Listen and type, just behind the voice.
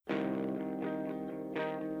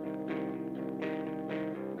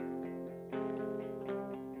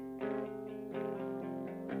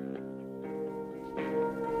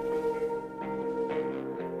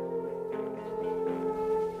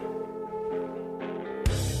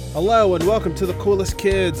Hello and welcome to The Coolest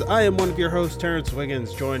Kids. I am one of your hosts, Terrence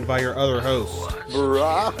Wiggins, joined by your other host,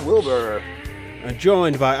 Brock Wilbur. And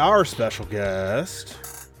joined by our special guest,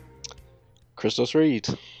 Christos Reid.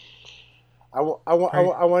 I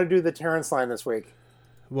want to do the Terrence line this week.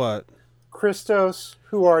 What? Christos,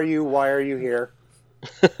 who are you? Why are you here?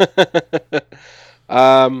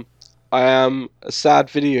 I am a sad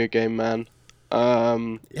video game man.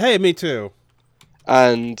 Hey, me too.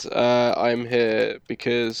 And I'm here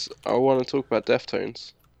because I want to talk about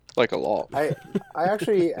Deftones, like a lot. I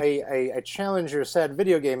actually I challenge your sad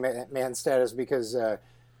video game man status because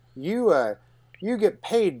you get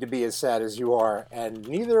paid to be as sad as you are, and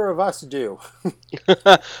neither of us do.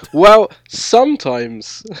 Well,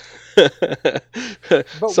 sometimes. But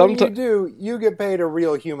when you do, you get paid a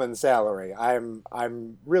real human salary.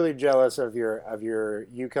 I'm really jealous of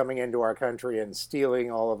you coming into our country and stealing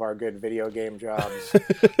all of our good video game jobs.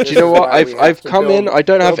 Do you know what? I've come in. I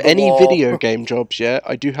don't have any video game jobs yet.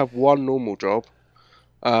 I do have one normal job,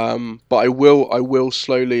 but I will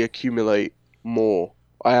slowly accumulate more.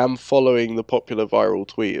 I am following the popular viral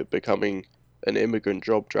tweet of becoming an immigrant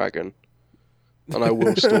job dragon, and I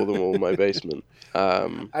will store them all in my basement.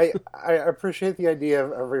 I appreciate the idea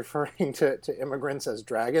of referring to immigrants as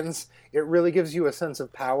dragons. It really gives you a sense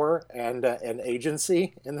of power and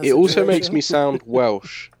agency in the situation. It also makes me sound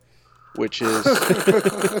Welsh, which is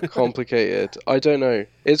complicated. I don't know.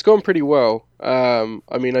 It's gone pretty well.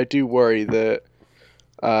 I mean, I do worry that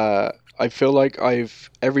I feel like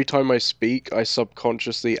every time I speak, I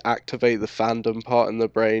subconsciously activate the fandom part in the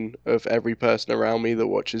brain of every person around me that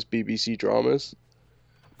watches BBC dramas.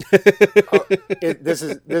 This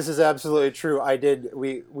is absolutely true.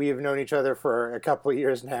 We have known each other for a couple of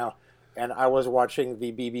years now, and I was watching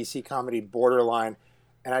the BBC comedy Borderline,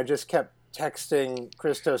 and I just kept texting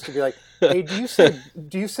Christos to be like, "Hey, do you say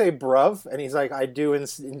bruv?" And he's like, "I do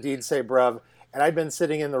indeed say bruv." And I'd been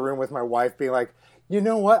sitting in the room with my wife, being like, "You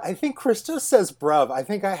know what? I think Christos says bruv. I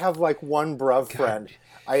think I have like one bruv friend.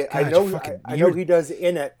 I know he does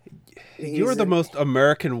in it." You're the most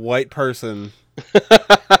American white person.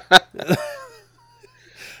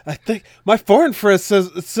 I think my foreign friend says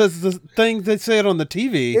the thing they say it on the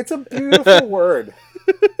TV. It's a beautiful word.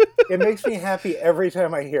 It makes me happy every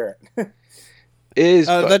time I hear it.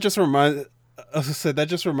 That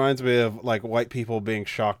just reminds me of like white people being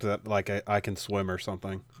shocked that like I can swim or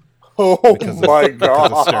something. Oh my god!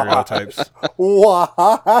 Because of stereotypes.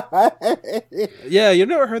 Why? Yeah, you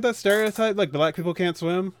never heard that stereotype? Like black people can't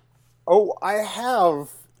swim? Oh, I have.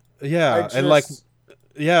 Yeah, and like,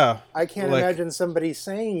 yeah. I can't imagine somebody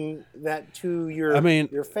saying that to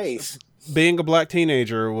your face. Being a black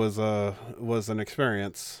teenager was an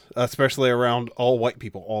experience, especially around all white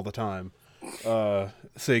people all the time. So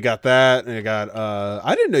you got that, and you got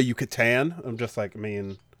I didn't know you could tan. I'm just like,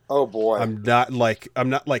 oh boy. I'm not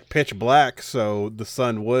like pitch black, so the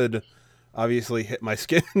sun would obviously hit my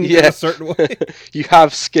skin in a certain way. You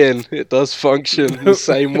have skin. It does function the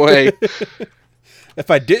same way. If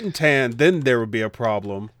I didn't tan, then there would be a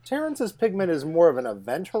problem. Terrence's pigment is more of an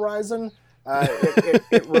event horizon.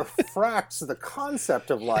 It refracts the concept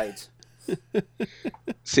of light.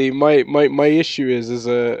 See, my issue is as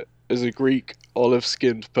a Greek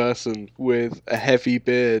olive-skinned person with a heavy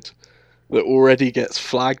beard that already gets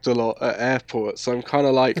flagged a lot at airports. So I'm kind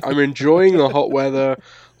of like, I'm enjoying the hot weather.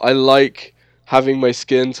 I like having my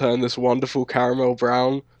skin turn this wonderful caramel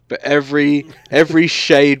brown. But every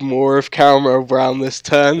shade more of caramel brown this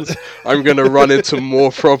turns, I'm going to run into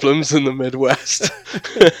more problems in the Midwest.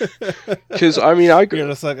 Because, I mean, I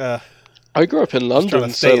grew up in London,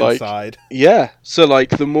 so, like, inside. Yeah, so, like,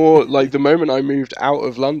 the moment I moved out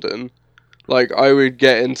of London, like, I would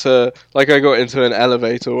get into, like, I got into an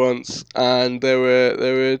elevator once, and there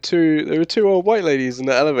were two old white ladies in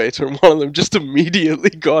the elevator, and one of them just immediately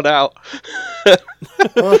got out.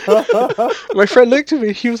 My friend looked at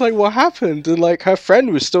me, he was like, "What happened?" And, like, her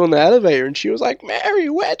friend was still in the elevator, and she was like, "Mary,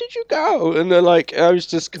 where did you go?" And then, like, I was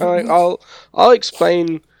just kind of, I'll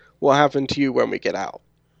explain what happened to you when we get out.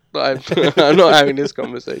 I'm not having this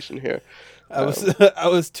conversation here. I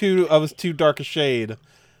was too dark a shade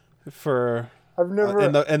for. I've never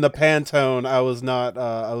in the Pantone. I was not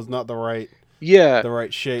the right. Yeah, the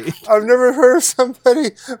right shade. I've never heard of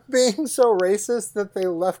somebody being so racist that they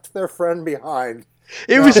left their friend behind.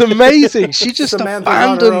 It was amazing. She just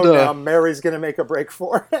abandoned her. Now Mary's gonna make a break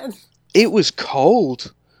for it. It was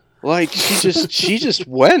cold. Like she just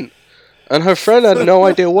went, and her friend had no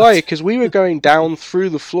idea why. Because we were going down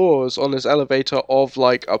through the floors on this elevator of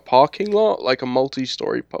like a parking lot, like a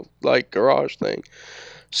multi-story like garage thing.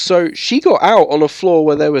 So she got out on a floor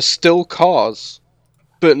where there were still cars,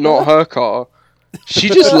 but not her car. She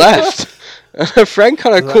just left. And her friend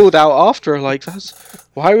kind of called out after her, like, "That's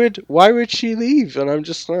why would she leave?" And I'm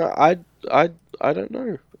just like, I don't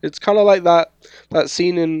know. It's kind of like that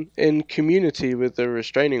scene in Community with the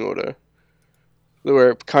restraining order,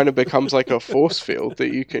 where it kind of becomes like a force field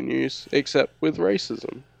that you can use, except with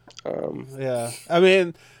racism. Yeah, I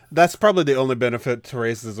mean, that's probably the only benefit to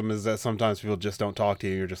racism is that sometimes people just don't talk to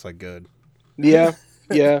you. You're just like, good. Yeah,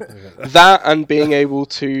 yeah. That and being able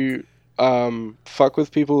to fuck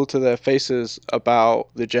with people to their faces about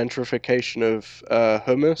the gentrification of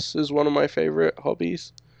hummus is one of my favorite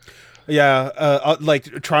hobbies. Yeah,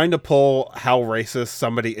 like trying to pull how racist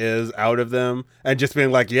somebody is out of them and just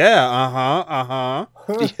being like, yeah,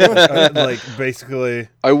 like basically,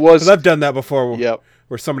 I because was. I've done that before. Yep.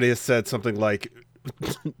 Where somebody has said something like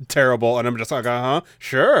terrible, and I'm just like,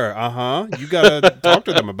 sure, you gotta talk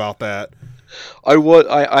to them about that. I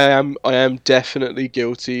am definitely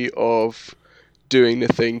guilty of doing the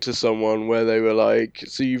thing to someone where they were like,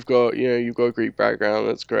 so you've got a Greek background,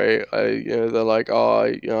 that's great. They're like, oh,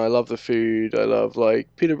 I love the food, I love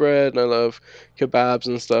like pita bread, and I love kebabs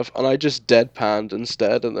and stuff, and I just deadpanned and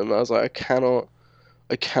stared at them. I was like, I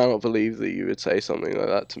cannot believe that you would say something like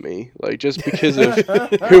that to me. Like, just because of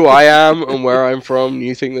who I am and where I'm from,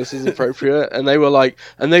 you think this is appropriate? And they were like,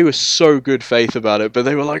 and they were so good faith about it, but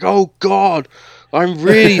they were like, oh God, I'm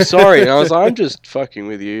really sorry. And I was like, I'm just fucking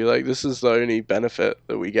with you. Like, this is the only benefit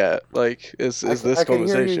that we get. Like, is this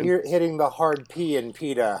conversation. I can hear you hitting the hard P in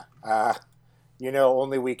PETA.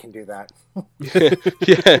 Only we can do that.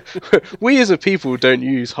 Yeah, we as a people don't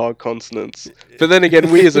use hard consonants. But then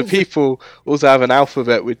again, we as a people also have an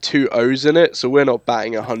alphabet with 2 O's in it, so we're not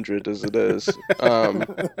batting 100 as it is.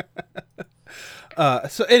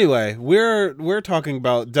 So anyway, we're talking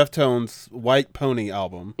about Deftones' White Pony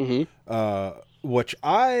album, which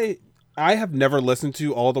I have never listened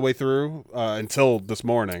to all the way through until this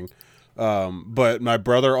morning. But my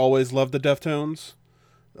brother always loved the Deftones.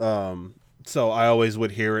 So I always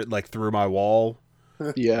would hear it like through my wall.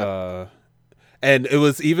 Yeah. And it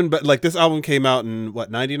was even, but like this album came out in what,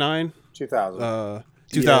 99? 2000.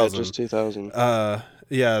 2000. Yeah, just 2000.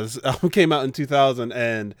 Yeah, this album came out in 2000,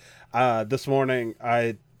 and this morning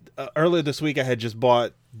earlier this week I had just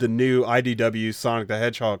bought the new IDW Sonic the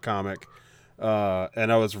Hedgehog comic.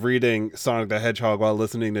 And I was reading Sonic the Hedgehog while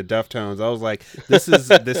listening to Deftones. I was like, this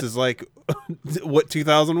is like what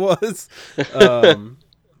 2000 was.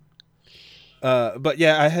 But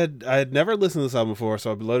yeah, I had never listened to this album before,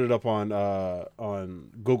 so I loaded up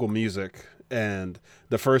on Google Music, and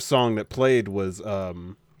the first song that played was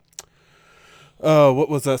what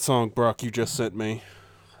was that song, Brock, you just sent me?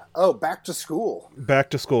 Oh, Back to School.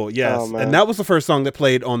 Back to School, yes. Oh, and that was the first song that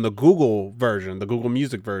played on the Google version, the Google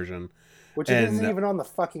Music version. Which isn't even on the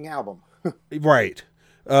fucking album. Right.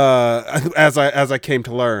 As I came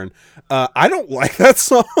to learn. I don't like that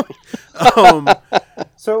song.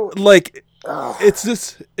 So like it's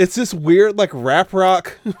this weird like rap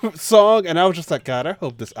rock song, and I was just like, God, I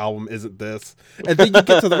hope this album isn't this. And then you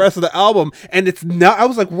get to the rest of the album, and it's not. I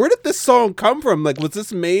was like, where did this song come from? Like, was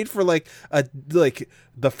this made for like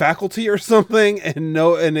the faculty or something?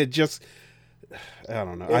 And it just, I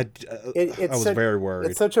don't know. I was very worried.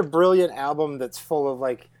 It's such a brilliant album that's full of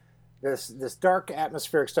like this dark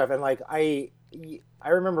atmospheric stuff, and like I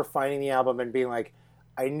remember finding the album and being like,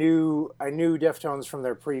 I knew Deftones from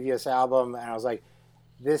their previous album, and I was like,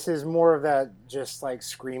 this is more of that just like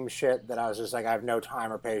scream shit that I was just like, I have no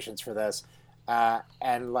time or patience for this.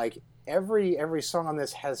 And like every song on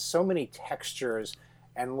this has so many textures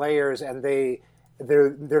and layers, and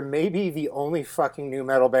they're maybe the only fucking new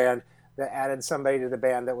metal band that added somebody to the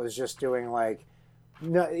band that was just doing like,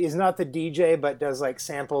 is not the DJ, but does like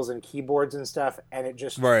samples and keyboards and stuff, and it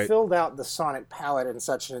just filled out the sonic palette in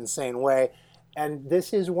such an insane way. And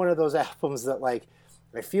this is one of those albums that, like,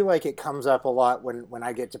 I feel like it comes up a lot when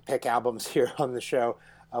I get to pick albums here on the show,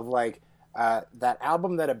 of like that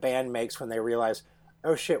album that a band makes when they realize,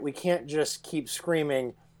 oh shit, we can't just keep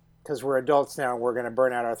screaming because we're adults now and we're going to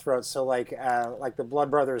burn out our throats. So like the Blood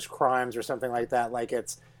Brothers Crimes or something like that. Like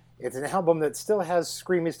it's an album that still has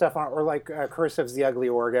screamy stuff on it, or like Cursive's The Ugly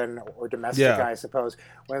Organ or Domestica, I suppose,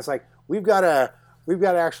 when it's like, we've got to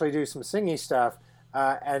actually do some singy stuff.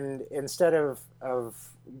 And instead of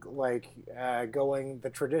like going the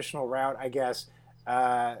traditional route, I guess,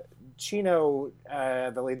 Chino,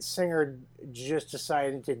 the lead singer, just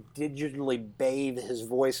decided to digitally bathe his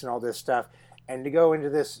voice and all this stuff, and to go into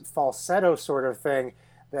this falsetto sort of thing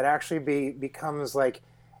that actually becomes like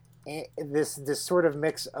this sort of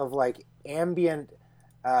mix of like ambient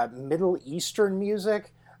Middle Eastern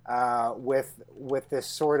music with this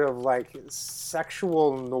sort of like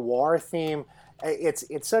sexual noir theme.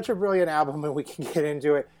 it's such a brilliant album, and we can get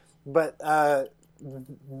into it. But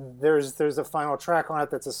there's a final track on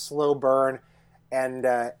it that's a slow burn, and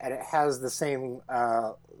it has the same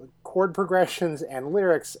chord progressions and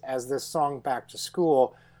lyrics as this song "Back to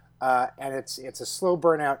School," and it's a slow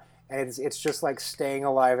burnout, and it's just like Staying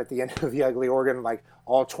Alive at the end of The Ugly Organ, like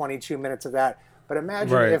all 22 minutes of that. But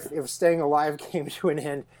imagine if Staying Alive came to an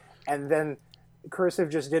end, and then Cursive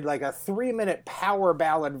just did like a 3-minute power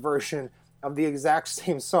ballad version of the exact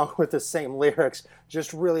same song with the same lyrics,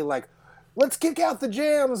 just really like, let's kick out the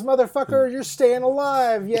jams, motherfucker, you're staying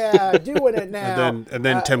alive, yeah, doing it now. And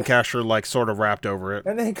then Tim Kasher like sort of rapped over it.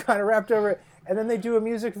 And they kind of rapped over it, and then they do a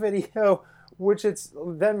music video, which it's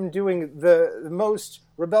them doing the most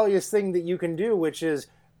rebellious thing that you can do, which is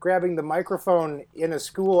grabbing the microphone in a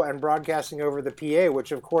school and broadcasting over the PA,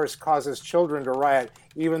 which of course causes children to riot,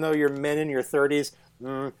 even though you're men in your 30s.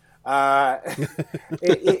 But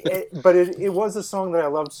it was a song that I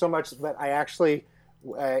loved so much that I actually,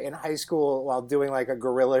 in high school, while doing like a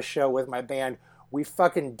guerrilla show with my band, we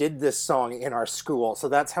fucking did this song in our school. So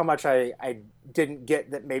that's how much I didn't get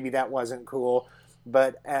that maybe that wasn't cool.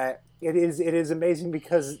 But it is amazing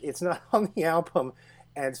because it's not on the album,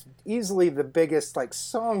 and it's easily the biggest like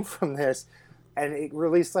song from this, and it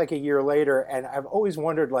released like a year later. And I've always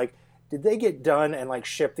wondered, like, did they get done and like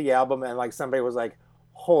ship the album, and like somebody was like,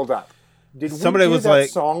 hold up, did somebody we do that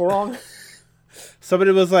song wrong?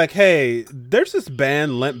 Somebody was like, hey, there's this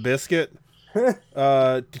band Limp Bizkit.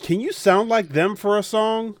 Can you sound like them for a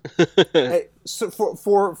song? So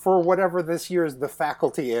for whatever this year's The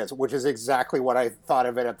Faculty is, which is exactly what I thought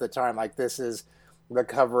of it at the time. Like, this is the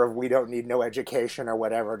cover of We Don't Need No Education or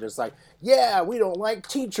whatever. Just like, yeah, we don't like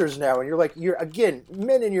teachers now. And you're like, you're again,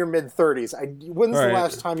 men in your mid-30s. When's the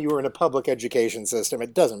last time you were in a public education system?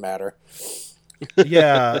 It doesn't matter.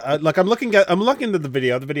 Yeah, like I'm looking at the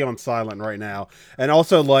video on silent right now, and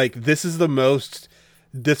also like this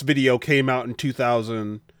video came out in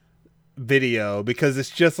 2000 video, because it's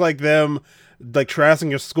just like them like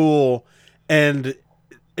trashing a school, and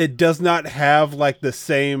it does not have like the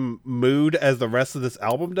same mood as the rest of this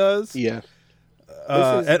album does. Yeah.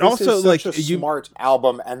 This is such a smart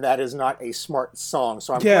album, and that is not a smart song,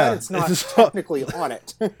 so I'm glad it's not technically on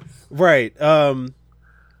it. Right.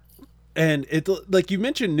 And it, like you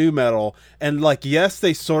mentioned, nu metal, and like, yes,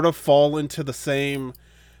 they sort of fall into the same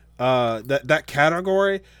that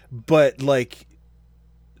category, but like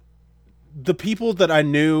the people that I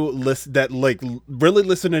knew that like really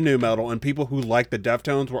listen to nu metal, and people who like the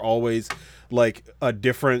Deftones were always like a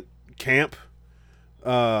different camp.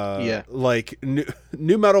 Like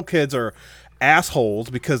nu metal kids are assholes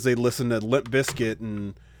because they listen to Limp Bizkit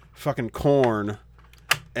and fucking Korn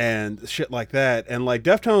and shit like that, and like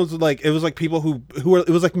Deftones, like it was like people who were, it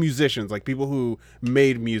was like musicians, like people who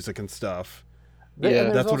made music and stuff.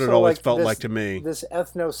 Yeah, that's what it always felt like to me. This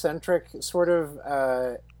ethnocentric sort of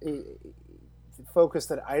focus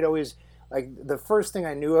that I'd always like. The first thing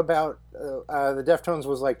I knew about the Deftones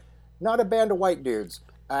was like, not a band of white dudes,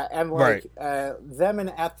 and like them and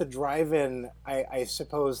At the Drive-In, I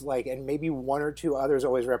suppose, like, and maybe one or two others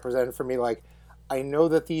always represented for me. Like, I know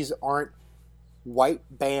that these aren't white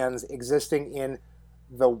bands existing in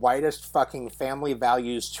the whitest fucking family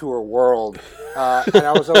values tour world, and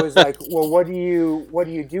I was always like, well, what do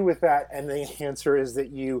you do with that? And the answer is that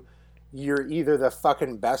you're either the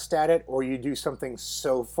fucking best at it, or you do something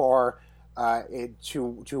so far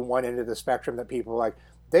to one end of the spectrum that people are like,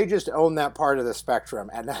 they just own that part of the spectrum,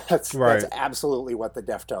 and that's absolutely what the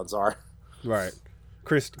Deftones are. Right.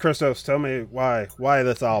 Christos, tell me why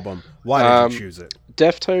this album? Why did you choose it?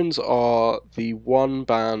 Deftones are the one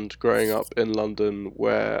band growing up in London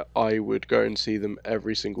where I would go and see them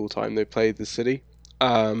every single time they played the city.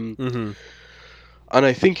 And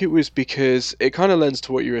I think it was because it kind of lends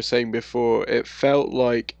to what you were saying before. It felt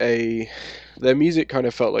like their music kind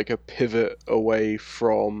of felt like a pivot away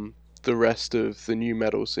from the rest of the nu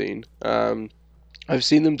metal scene. I've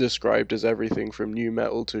seen them described as everything from nu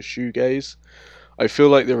metal to shoegaze. I feel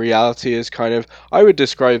like the reality is I would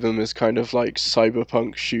describe them as kind of like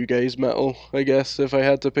cyberpunk shoegaze metal, I guess, if I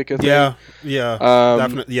had to pick a thing. Yeah,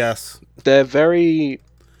 definitely, yes. They're very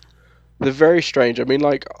strange. I mean,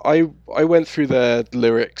 like, I went through their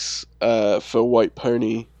lyrics for White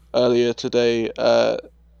Pony earlier today,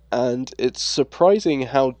 and it's surprising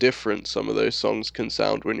how different some of those songs can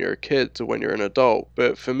sound when you're a kid to when you're an adult.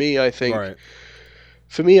 But for me, I think... Right.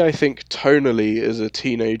 For me, I think tonally, as a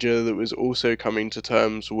teenager that was also coming to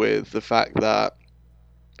terms with the fact that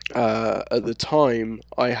at the time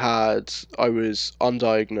I was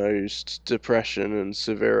undiagnosed depression and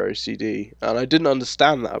severe OCD, and I didn't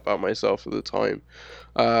understand that about myself at the time.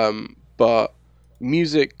 But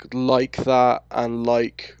music like that and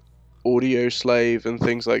like Audio Slave and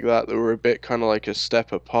things like that were a bit kind of like a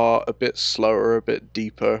step apart, a bit slower, a bit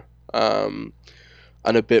deeper, and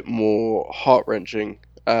a bit more heart-wrenching.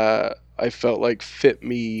 I felt like fit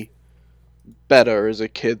me better as a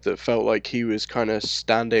kid that felt like he was kind of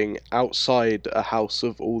standing outside a house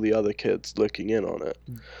of all the other kids looking in on it.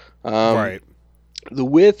 Right. The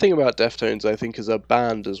weird thing about Deftones, I think, as a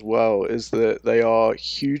band as well, is that they are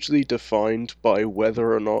hugely defined by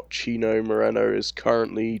whether or not Chino Moreno is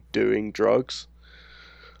currently doing drugs.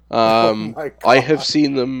 Oh my God. I have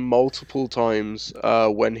seen them multiple times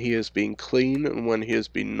when he has been clean and when he has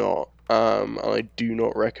been not. I do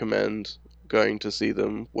not recommend going to see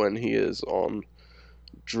them when he is on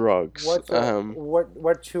drugs.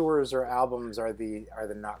 What tours or albums are the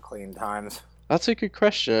not clean times? That's a good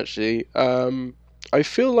question, actually. I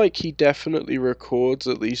feel like he definitely records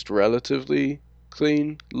at least relatively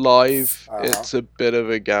clean. Live, it's a bit of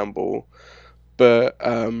a gamble. But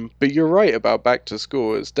you're right about Back to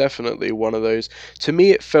School. It's definitely one of those. To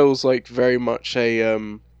me, it feels like very much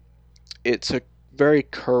it's a very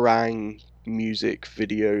Kerrang music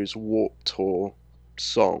videos Warped Tour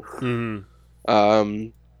song. Mm-hmm.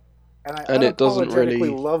 And it doesn't really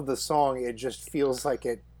love the song. It just feels like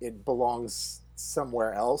it belongs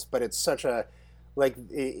somewhere else. But it's such a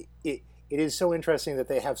it is so interesting that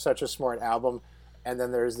they have such a smart album, and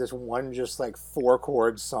then there's this one just like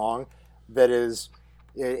 4-chord song that is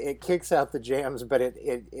it kicks out the jams, but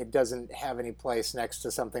it doesn't have any place next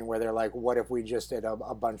to something where they're like, what if we just did a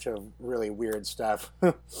bunch of really weird stuff?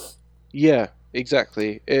 Yeah,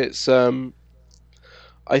 exactly. It's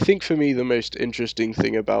I think for me the most interesting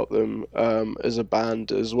thing about them as a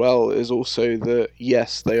band as well is also that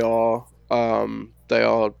yes, they are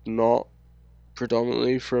not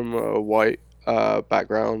predominantly from a white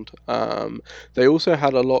background. They also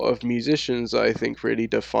had a lot of musicians that I think really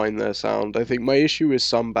define their sound. I think my issue with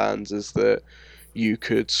some bands is that you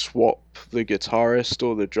could swap the guitarist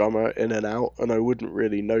or the drummer in and out and I wouldn't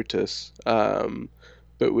really notice.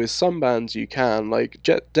 But with some bands you can. Like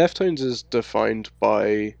Deftones is defined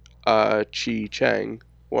by Chi Cheng,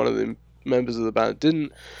 one of the members of the band.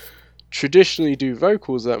 Didn't traditionally do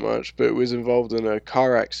vocals that much, but was involved in a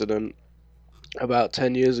car accident about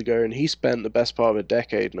 10 years ago, and he spent the best part of a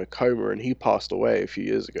decade in a coma, and he passed away a few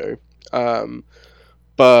years ago.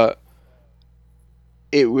 But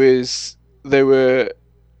they were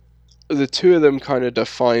the two of them kind of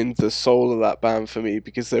defined the soul of that band for me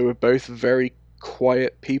because they were both very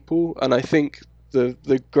quiet people, and I think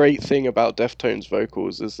the great thing about Deftones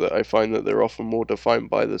vocals is that I find that they're often more defined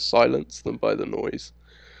by the silence than by the noise.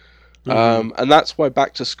 Mm-hmm. And that's why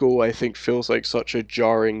Back to School I think feels like such a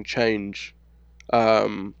jarring change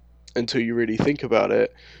until you really think about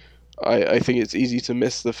it. I think it's easy to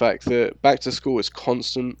miss the fact that Back to School is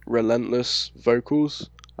constant, relentless vocals.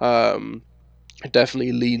 It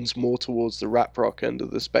definitely leans more towards the rap rock end of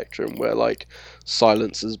the spectrum where like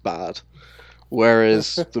silence is bad.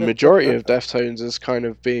 Whereas the majority of Deftones is kind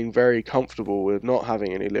of being very comfortable with not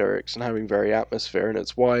having any lyrics and having very atmosphere, and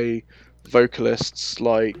it's why vocalists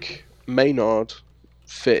like Maynard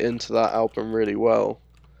fit into that album really well,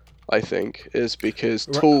 I think, is because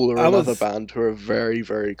Tool are another band who are very,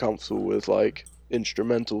 very comfortable with like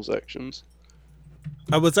instrumental sections.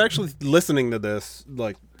 I was actually listening to this,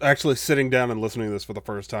 like actually sitting down and listening to this for the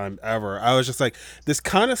first time ever. I was just like, this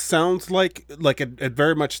kind of sounds like it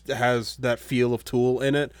very much has that feel of Tool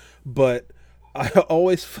in it, but I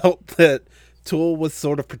always felt that Tool was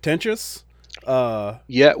sort of pretentious.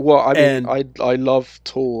 Yeah, well, I mean, I love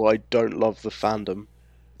Tool. I don't love the fandom.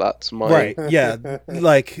 That's my right. Yeah,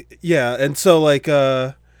 like yeah, and so like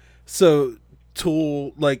so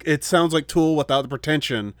Tool, like it sounds like Tool without the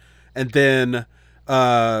pretension, and then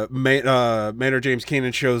Maynard James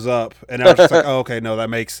Keenan shows up, and I was just like, oh, okay, no, that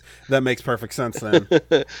makes perfect sense then.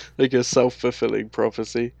 Like a self-fulfilling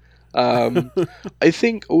prophecy. I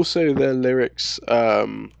think also their lyrics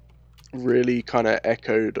really kind of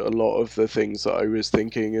echoed a lot of the things that I was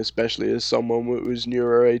thinking, especially as someone that was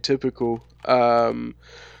neuroatypical.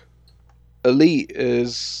 Elite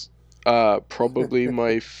is probably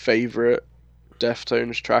my favorite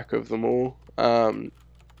Deftones track of them all.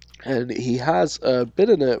 And he has a bit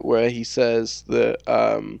in it where he says that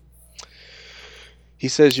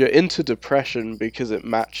you're into depression because it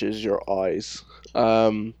matches your eyes.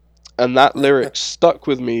 And that lyric stuck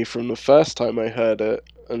with me from the first time I heard it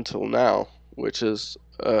until now, which is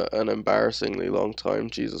an embarrassingly long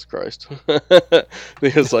time. Jesus Christ.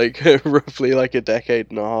 Because like roughly like a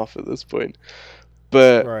decade and a half at this point.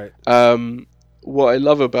 But right. What I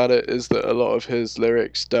love about it is that a lot of his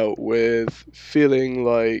lyrics dealt with feeling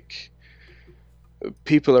like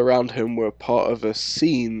people around him were part of a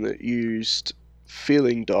scene that used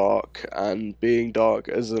feeling dark and being dark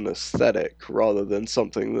as an aesthetic rather than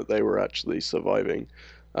something that they were actually surviving.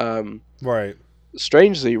 Right.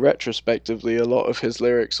 Strangely, retrospectively, a lot of his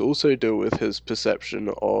lyrics also deal with his perception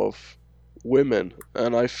of women,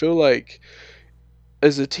 and I feel like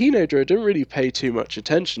as a teenager I didn't really pay too much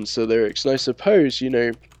attention to lyrics, and I suppose,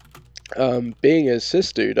 being a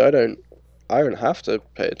cis dude, I don't have to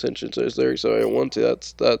pay attention to his lyrics if I don't want to.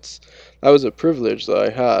 That was a privilege that I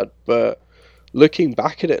had. But looking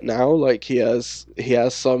back at it now, like he has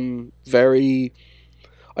some very.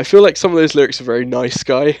 I feel like some of those lyrics are very nice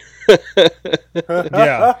guy.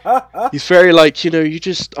 Yeah. He's very like,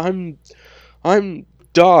 I'm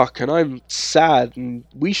dark and I'm sad and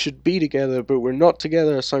we should be together, but we're not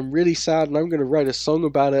together, so I'm really sad and I'm gonna write a song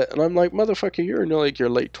about it. And I'm like, motherfucker, you're in like your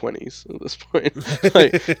late 20s at this point.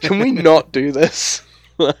 Like, can we not do this?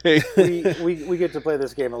 Like, we get to play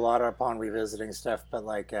this game a lot upon revisiting stuff, but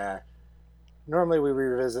like normally we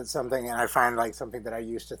revisit something and I find like something that I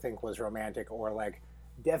used to think was romantic or like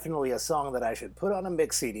definitely a song that I should put on a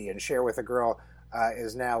mix CD and share with a girl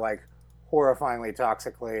is now like horrifyingly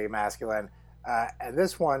toxically masculine. And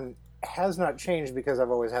this one has not changed because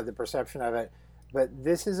I've always had the perception of it. But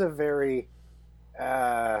this is a very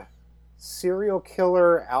serial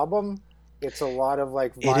killer album. It's a lot of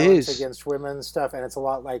like violence against women stuff, and it's a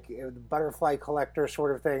lot like butterfly collector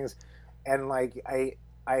sort of things. And like I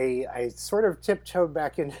sort of tiptoed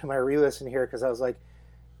back into my re-listen here because I was like,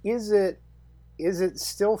 is it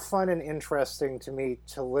still fun and interesting to me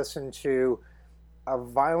to listen to a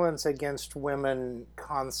violence against women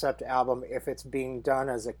concept album if it's being done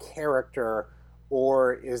as a character,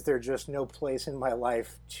 or is there just no place in my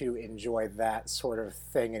life to enjoy that sort of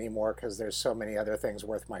thing anymore because there's so many other things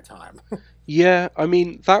worth my time? yeah, I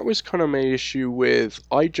mean, that was kind of my issue with.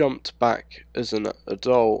 I jumped back as an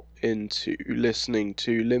adult into listening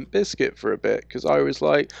to Limp Bizkit for a bit because I was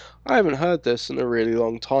like, I haven't heard this in a really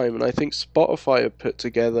long time, and I think Spotify had put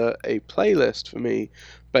together a playlist for me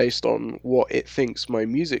based on what it thinks my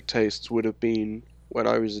music tastes would have been when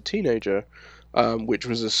I was a teenager, which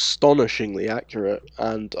was astonishingly accurate,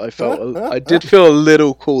 and I did feel a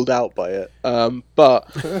little called out by it. But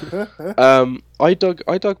I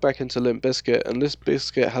dug back into Limp Bizkit, and Limp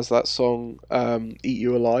Bizkit has that song "Eat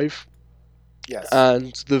You Alive." Yes.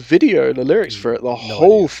 And the video and the lyrics for it, the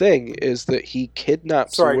whole thing is that he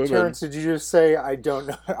kidnaps a woman. Terrence, did you just say I don't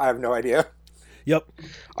know? I have no idea. Yep.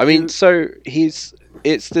 I mean, so it's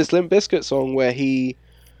this Limp Bizkit song where he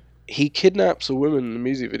kidnaps a woman in the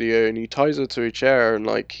music video and he ties her to a chair and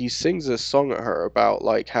like he sings this song at her about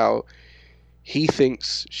like how he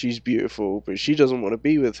thinks she's beautiful but she doesn't want to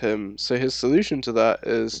be with him. So his solution to that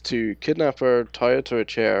is to kidnap her, tie her to a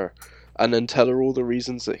chair, and then tell her all the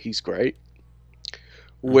reasons that he's great.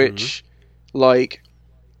 Which, like,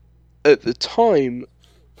 at the time,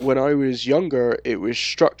 when I was younger, it was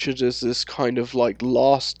structured as this kind of, like,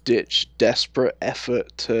 last-ditch, desperate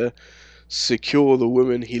effort to secure the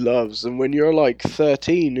woman he loves. And when you're, like,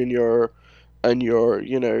 13 and you're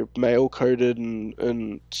male-coded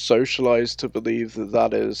and socialized to believe that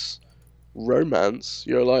that is romance,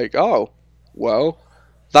 you're like, oh, well,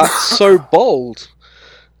 that's so bold.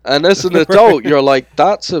 And as an adult, you're like,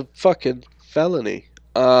 that's a fucking felony.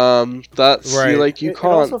 That's right. Like you It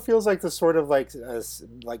can't. also feels like the sort of like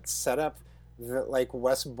setup that like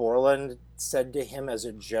Wes Borland said to him as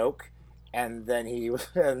a joke, and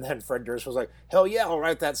then Fred Durst was like, "Hell yeah, I'll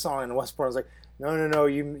write that song," and Wes Borland's like, "No,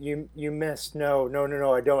 you missed. No,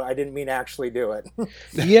 I didn't mean to actually do it."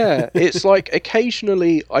 Yeah, it's like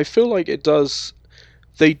occasionally I feel like it does.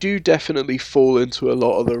 They do definitely fall into a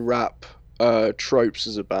lot of the rap tropes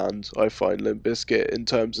as a band. I find Limp Bizkit in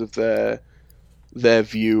terms of their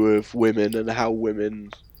view of women and how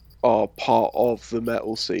women are part of the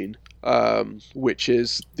metal scene, which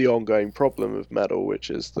is the ongoing problem of metal, which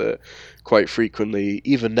is that quite frequently,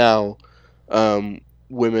 even now,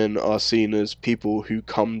 women are seen as people who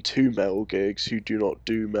come to metal gigs, who do not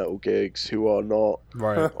do metal gigs, who are not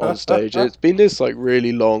on stage. It's been this like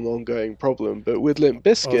really long ongoing problem, but with Limp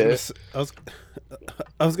Bizkit...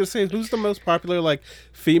 I was gonna say, who's the most popular like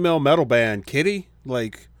female metal band? Kitty?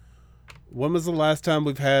 Like, when was the last time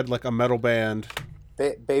we've had like a metal band?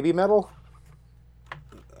 Baby metal?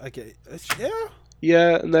 Okay, yeah.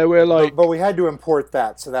 Yeah, and they were like... But we had to import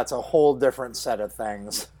that, so that's a whole different set of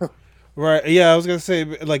things. Right, yeah, I was gonna say,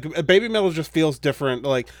 like, baby metal just feels different,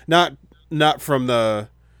 like, not from the,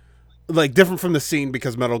 like, different from the scene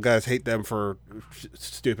because metal guys hate them for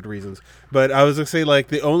stupid reasons. But I was gonna say, like,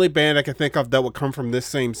 the only band I can think of that would come from this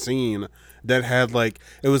same scene that had, like,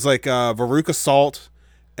 it was like Veruca Salt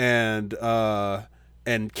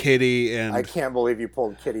and Kitty, and I can't believe you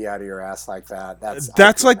pulled Kitty out of your ass like that.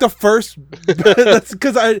 that's like the first. That's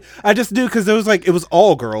because I just knew because it was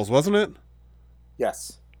all girls, wasn't it?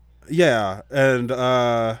 Yes. Yeah, and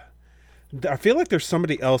I feel like there's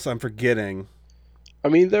somebody else I'm forgetting. I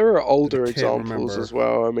mean, there are older can't examples remember. as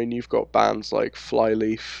well. I mean, you've got bands like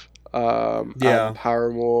Flyleaf, Yeah. and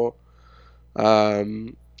Paramore,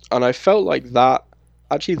 and I felt like that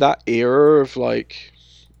era of like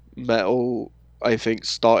metal, I think,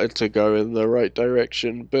 started to go in the right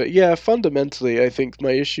direction. But yeah, fundamentally, I think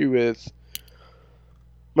my issue with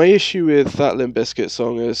that Limp Bizkit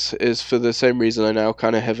song is for the same reason I now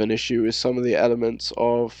kind of have an issue with some of the elements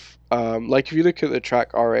of like if you look at the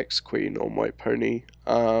track RX Queen on White Pony,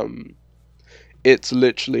 it's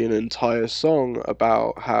literally an entire song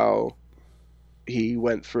about how he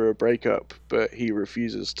went through a breakup, but he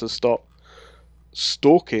refuses to stop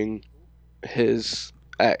stalking his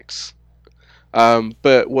ex.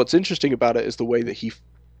 But what's interesting about it is the way that he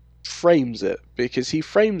frames it, because he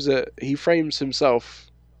frames himself,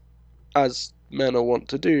 as men are wont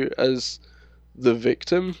to do, as the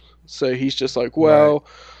victim. So he's just like, well, Right.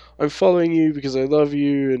 I'm following you because I love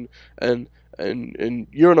you, and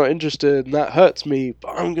you're not interested, and that hurts me, but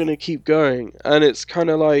I'm gonna keep going. And it's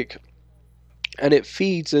kind of like, and it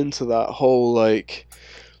feeds into that whole like,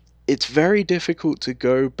 it's very difficult to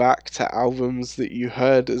go back to albums that you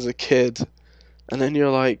heard as a kid, and then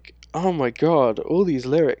you're like, oh my god, all these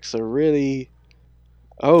lyrics are really,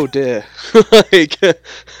 oh dear. Like,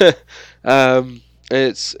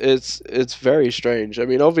 it's very strange. I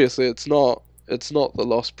mean, obviously it's not the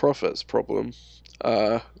Lost Prophets problem,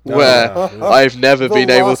 where Yeah. I've never The been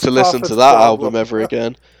able Lost to listen to Prophets that problem. album ever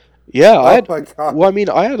again. Yeah, Oh my god. well, I mean,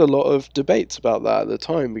 I had a lot of debates about that at the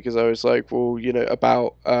time, because I was like, well,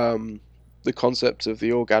 about the concept of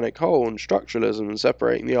the organic whole and structuralism and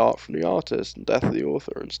separating the art from the artist and death of the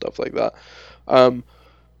author and stuff like that.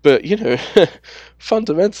 But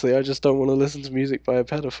fundamentally, I just don't want to listen to music by a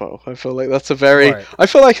pedophile. I feel like that's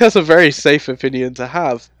Right. a very safe opinion to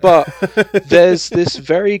have. But there's this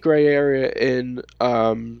very grey area in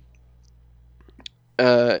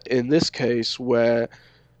this case where,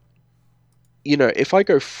 if I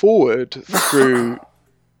go forward through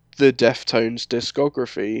the Deftones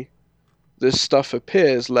discography, this stuff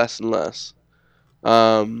appears less and less.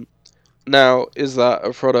 Now, is that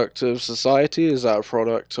a product of society? Is that a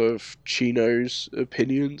product of Chino's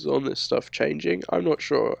opinions on this stuff changing? I'm not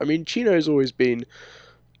sure. I mean, Chino's always been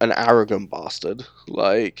an arrogant bastard.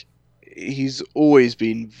 Like, he's always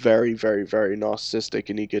been very, very, very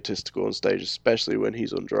narcissistic and egotistical on stage, especially when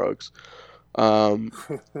he's on drugs.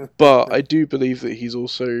 But I do believe that he's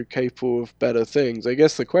also capable of better things. I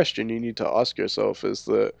guess the question you need to ask yourself is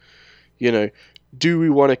that, do we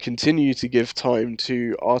want to continue to give time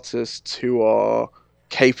to artists who are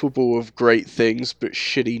capable of great things but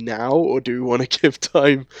shitty now, or do we want to give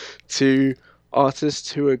time to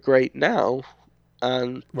artists who are great now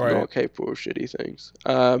and Right. not capable of shitty things?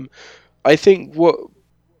 I think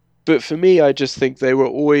but for me, I just think they were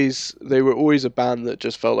always a band that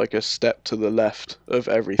just felt like a step to the left of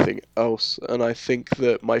everything else, and I think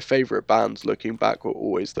that my favorite bands, looking back, were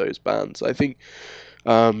always those bands. I think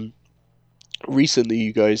recently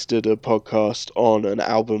you guys did a podcast on an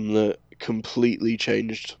album that completely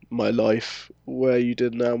changed my life, where you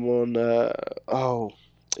did an album on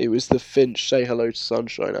it was the Finch Say Hello to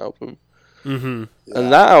Sunshine album. Mm-hmm. Yeah.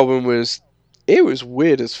 And that album was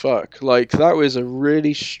weird as fuck. Like, that was a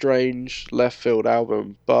really strange left field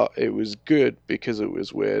album, but it was good because it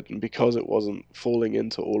was weird and because it wasn't falling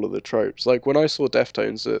into all of the tropes. Like, when I saw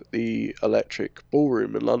Deftones at the Electric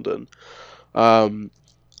Ballroom in London,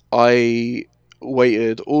 I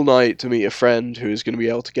waited all night to meet a friend who was going to be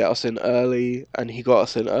able to get us in early, and he got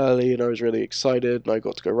us in early, and I was really excited, and I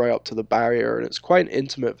got to go right up to the barrier, and it's quite an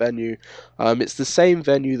intimate venue. It's the same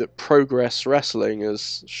venue that Progress Wrestling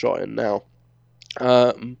is shot in now.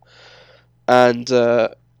 And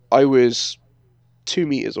I was 2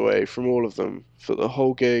 meters away from all of them for the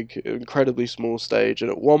whole gig, incredibly small stage, and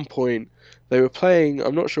at one point they were playing,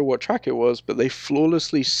 I'm not sure what track it was, but they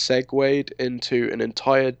flawlessly segued into an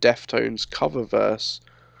entire Deftones cover verse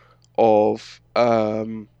of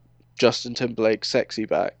Justin Timberlake's Sexy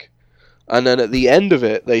Back. And then at the end of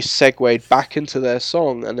it, they segued back into their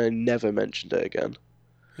song, and they never mentioned it again.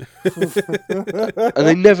 And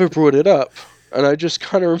they never brought it up. And I just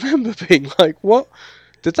kind of remember being like, what?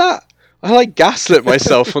 Did that... I like gaslit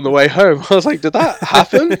myself on the way home. I was like, did that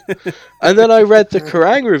happen? And then I read the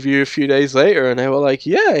Kerrang review a few days later, and they were like,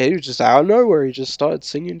 yeah, he was just out of nowhere. He just started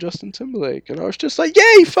singing Justin Timberlake. And I was just like,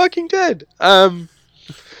 yeah, he fucking did.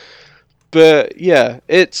 But yeah,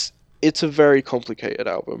 it's a very complicated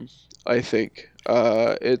album. I think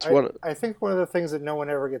it's one. I think one of the things that no one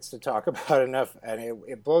ever gets to talk about enough, and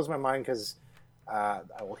it blows my mind because I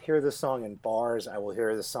will hear this song in bars. I will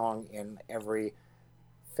hear the song in every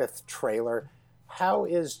fifth trailer. How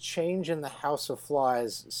is Change in the House of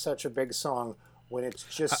Flies such a big song when it's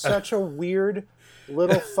just such a weird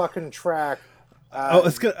little fucking track? I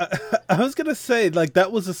was gonna say, like,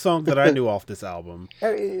 that was a song that I knew off this album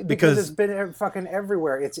because it's been fucking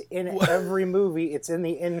everywhere. It's in every movie. It's in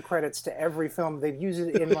the end credits to every film. They've used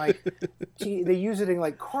it in like they use it in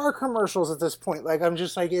like car commercials at this point. Like, I'm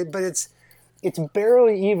just like, but it's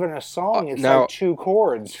barely even a song. It's now, like 2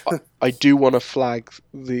 chords. I do want to flag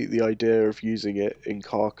the idea of using it in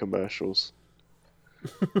car commercials.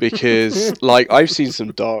 Because like I've seen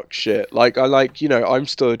some dark shit. Like I'm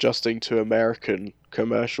still adjusting to American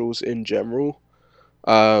commercials in general,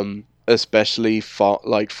 especially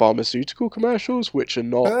pharmaceutical commercials, which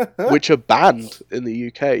are banned in the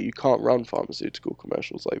UK. You can't run pharmaceutical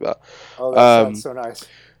commercials like that. Oh, that sounds so nice.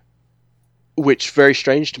 Which very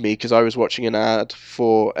strange to me because I was watching an ad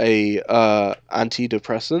for a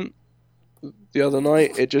antidepressant the other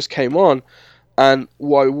night. It just came on. And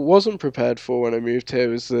what I wasn't prepared for when I moved here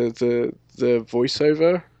was the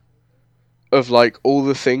voiceover of like all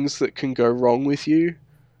the things that can go wrong with you.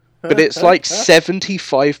 But it's like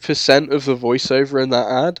 75% of the voiceover in that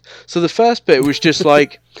ad. So the first bit was just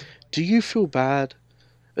like, do you feel bad?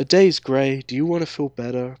 A day's grey. Do you want to feel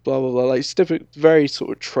better? Blah, blah, blah. Like, very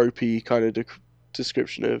sort of tropey kind of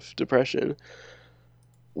description of depression.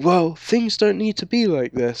 Well, things don't need to be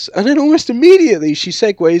like this. And then almost immediately she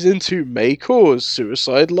segues into may cause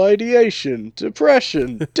suicidal ideation,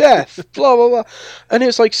 depression, death, blah, blah, blah. And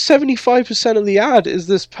it's like 75% of the ad is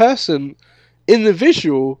this person in the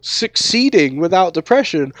visual succeeding without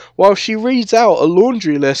depression while she reads out a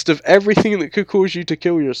laundry list of everything that could cause you to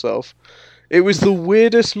kill yourself. It was the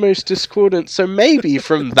weirdest, most discordant. So maybe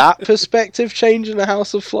from that perspective, Change in the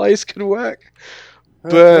House of Flies could work.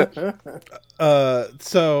 But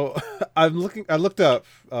so I looked up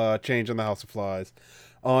Change in the House of Flies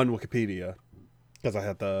on Wikipedia because I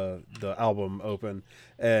had the album open,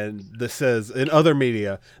 and this says in other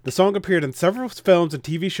media the song appeared in several films and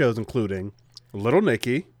TV shows including Little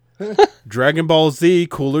Nicky, Dragon Ball Z,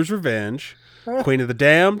 Cooler's Revenge, Queen of the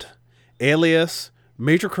Damned, Alias,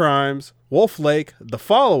 Major Crimes, Wolf Lake, The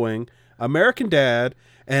Following, American Dad,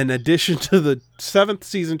 and in addition to the 7th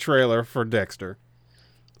season trailer for Dexter.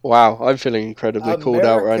 Wow, I'm feeling incredibly called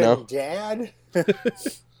out right now. Dad?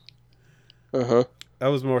 Uh-huh. I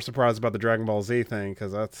was more surprised about the Dragon Ball Z thing,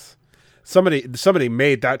 because that's... Somebody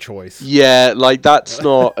made that choice. Yeah, like, that's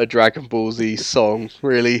not a Dragon Ball Z song,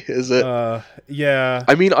 really, is it? Yeah.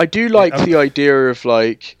 I mean, I do like the idea of,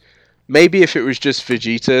 like, maybe if it was just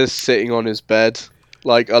Vegeta sitting on his bed,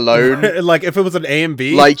 like, alone. Like, if it was an A and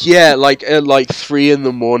B? Like, yeah, like, at, like, 3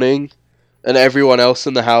 a.m, and everyone else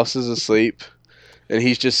in the house is asleep. And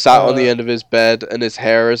he's just sat on the end of his bed, and his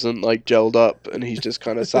hair isn't, like, gelled up, and he's just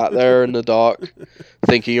kind of sat there in the dark,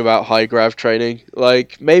 thinking about high grav training.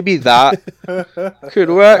 Like, maybe that could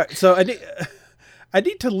work. So I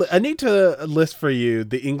need to list for you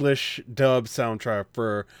the English dub soundtrack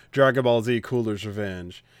for Dragon Ball Z Cooler's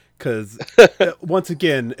Revenge, because once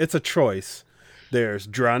again, it's a choice. There's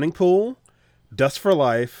Drowning Pool, Dust for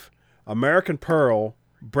Life, American Pearl,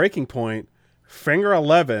 Breaking Point, Finger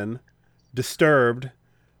 11, Disturbed,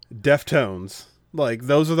 Deftones. Like,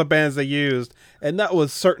 those are the bands they used, and that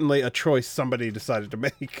was certainly a choice somebody decided to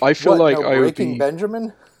make. I feel I would Breaking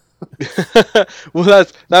Benjamin? Well,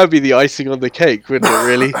 that would be the icing on the cake, wouldn't it,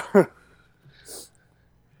 really?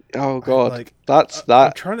 Oh, God. That's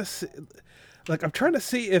that. I'm trying to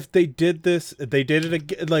see if they did this, if they did it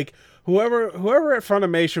again. Like, whoever at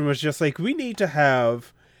Funimation was just like, we need to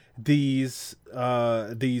have these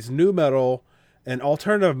new metal and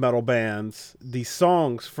alternative metal bands, these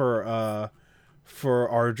songs for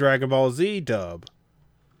our Dragon Ball Z dub.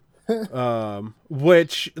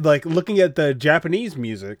 Which, like, looking at the Japanese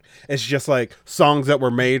music, it's just like songs that were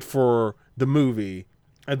made for the movie.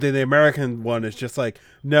 And then the American one is just like,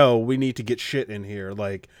 no, we need to get shit in here.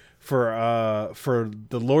 Like, for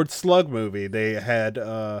the Lord Slug movie, they had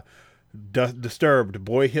Disturbed,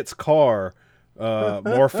 Boy Hits Car,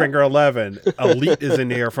 more Finger 11. Elite is in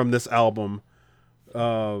here from this album.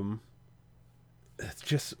 It's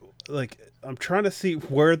just like, I'm trying to see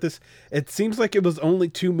where this. It seems like it was only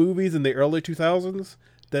 2 movies in the early 2000s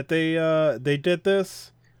that they did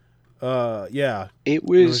this. Yeah, it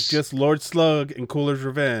was just Lord Slug and Cooler's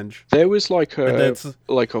Revenge. There was like a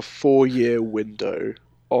 4-year window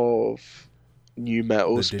of new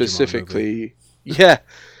metal, specifically. Yeah,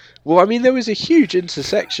 Well, I mean, there was a huge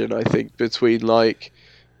intersection, I think, between like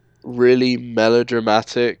really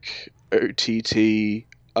melodramatic OTT,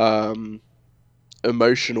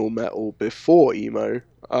 emotional metal before emo,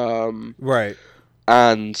 Right.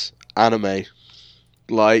 and anime.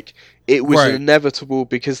 Like, it was Right. inevitable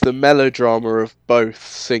because the melodrama of both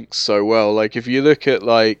syncs so well. Like, if you look at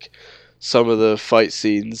like some of the fight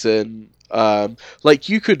scenes in, like,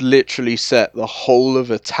 you could literally set the whole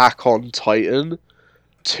of Attack on Titan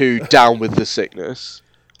to Down with the Sickness,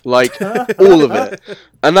 like all of it,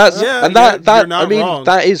 and that's Yeah, and you're that I not mean wrong.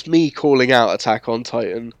 that is me calling out Attack on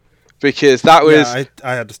Titan, because that was I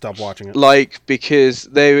had to stop watching it. like, because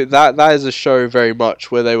that is a show very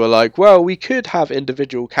much where they were like, well, we could have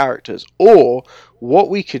individual characters, or what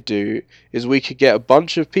we could do is we could get a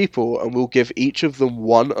bunch of people and we'll give each of them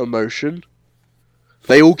one emotion.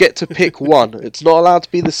 They all get to pick one. It's not allowed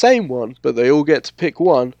to be the same one, but they all get to pick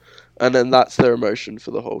one, and then that's their emotion for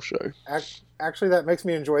the whole show. Actually, that makes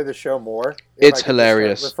me enjoy the show more. It's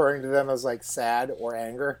hilarious. Referring to them as like sad or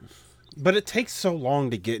anger. But it takes so long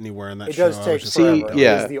to get anywhere in that It show. does take like, forever.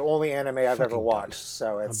 yeah. It's the only anime I've ever watched,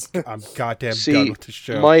 so it's. I'm goddamn done with the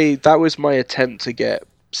show. That was my attempt to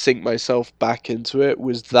sink myself back into it,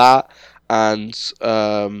 was that, and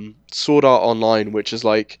Sword Art Online, which is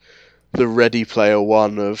like the Ready Player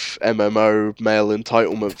One of MMO male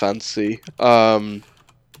entitlement fantasy. And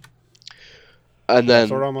then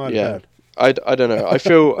Sword Art Online, yeah. bad. I don't know. I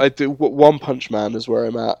feel One Punch Man is where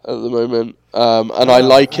I'm at the moment, and I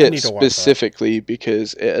like it specifically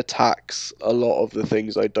because it attacks a lot of the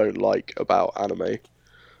things I don't like about anime.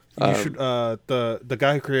 You should. The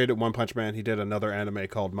guy who created One Punch Man, he did another anime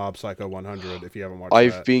called Mob Psycho 100. If you haven't watched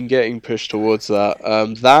I've been getting pushed towards that.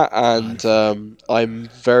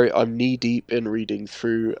 I'm knee deep in reading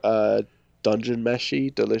through Dungeon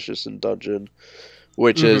Meshi, Delicious in Dungeon,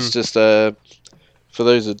 which is just a. For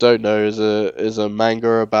those that don't know, is a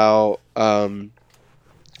manga about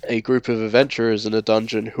a group of adventurers in a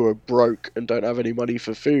dungeon who are broke and don't have any money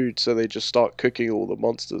for food, so they just start cooking all the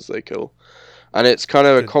monsters they kill. And it's kind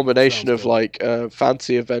of a combination of like a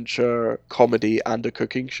fancy adventure, comedy, and a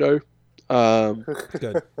cooking show.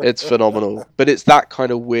 It's phenomenal, but it's that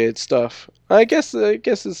kind of weird stuff. I guess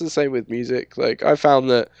it's the same with music. Like, I found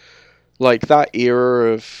that like that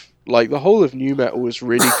era of like the whole of nu metal was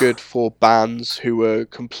really good for bands who were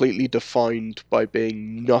completely defined by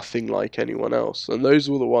being nothing like anyone else, and those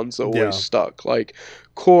were the ones that always stuck. Like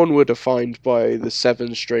Korn were defined by the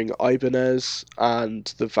 7-string Ibanez and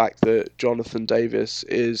the fact that Jonathan Davis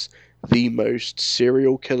is the most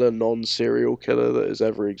serial killer, non-serial killer that has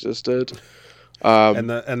ever existed. And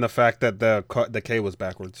the fact that the K was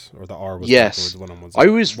backwards, or the R was backwards. One of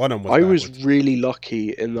them was I was really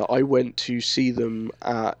lucky in that I went to see them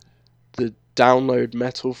at the Download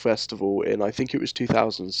Metal Festival in, I think it was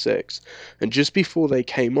 2006, and just before they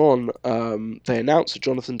came on, they announced that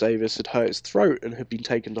Jonathan Davis had hurt his throat and had been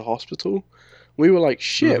taken to hospital. We were like,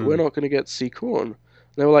 shit, we're not going to get to see Korn. And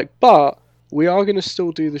they were like, but we are going to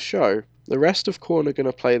still do the show. The rest of Korn are going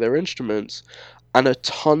to play their instruments, and a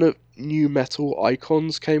ton of nu metal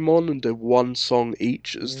icons came on and did one song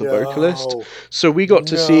each as the vocalist. So we got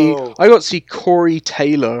to I got to see Corey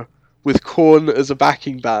Taylor with Korn as a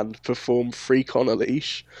backing band perform Freak on a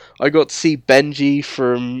Leash. I got to see Benji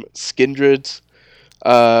from Skindred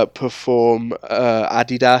perform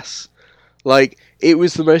Adidas. Like, it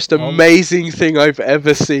was the most amazing thing I've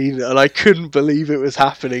ever seen, and I couldn't believe it was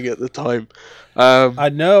happening at the time. I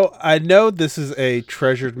know this is a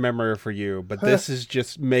treasured memory for you, but this is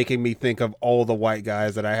just making me think of all the white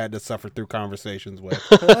guys that I had to suffer through conversations with.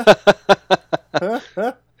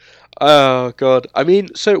 Oh god! I mean,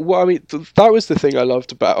 that was the thing I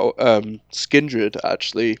loved about Skindred,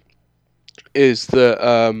 actually, is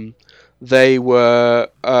that they were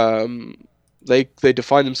they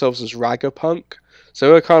defined themselves as ragga punk, so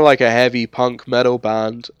they were kind of like a heavy punk metal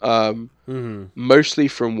band, mostly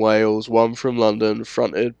from Wales, one from London,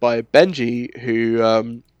 fronted by Benji,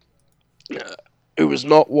 who was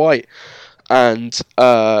not white, and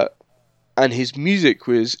his music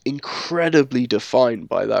was incredibly defined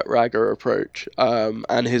by that ragga approach,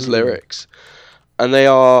 and his lyrics. And they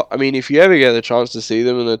are, I mean, if you ever get the chance to see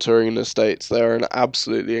them and they're touring in the States, they're an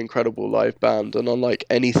absolutely incredible live band, and unlike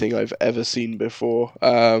anything I've ever seen before.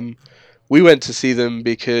 We went to see them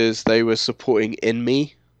because they were supporting In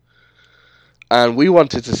Me, and we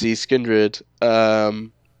wanted to see Skindred,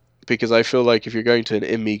 because I feel like if you're going to an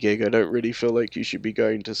In Me gig, I don't really feel like you should be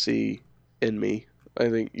going to see In Me. I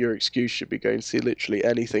think your excuse should be going to see literally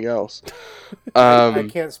anything else. I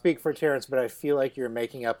can't speak for Terrence, but I feel like you're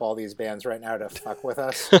making up all these bands right now to fuck with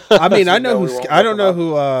us. I mean, I You know we who won't I look don't them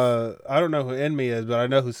know up. who I don't know who Enemy is, but I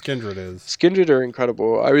know who Skindred is. Skindred are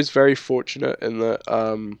incredible. I was very fortunate in that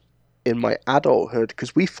in my adulthood,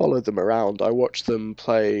 because we followed them around. I watched them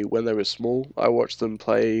play when they were small. I watched them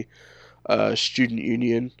play student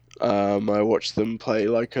union. I watched them play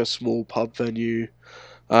like a small pub venue.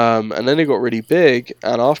 And then they got really big,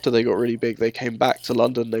 and after they got really big, they came back to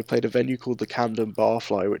London. They played a venue called the Camden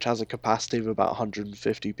Barfly, which has a capacity of about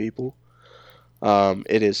 150 people.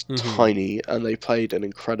 It is tiny, and they played an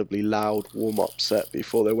incredibly loud warm-up set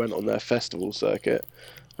before they went on their festival circuit.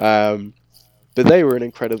 But they were an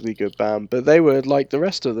incredibly good band. But they were like the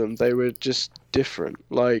rest of them. They were just different.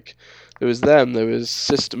 Like, there was them. There was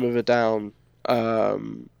System of a Down.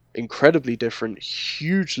 Incredibly different,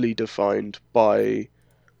 hugely defined by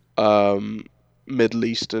Middle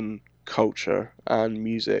Eastern culture and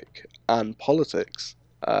music and politics.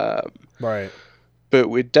 Right. But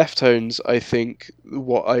with Deftones, I think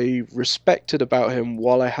what I respected about him,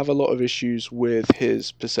 while I have a lot of issues with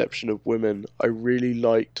his perception of women, I really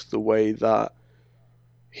liked the way that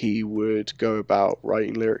he would go about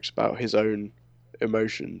writing lyrics about his own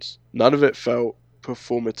emotions. None of it felt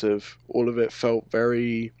performative. All of it felt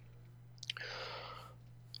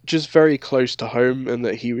just very close to home, and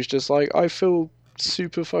that he was just like, I feel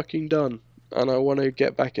super fucking done and I want to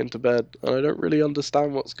get back into bed and I don't really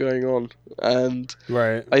understand what's going on. And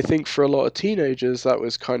Right. I think for a lot of teenagers that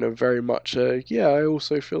was kind of very much a, yeah, I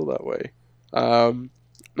also feel that way.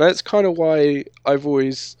 That's kind of why I've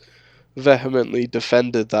always vehemently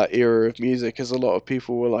defended that era of music, as a lot of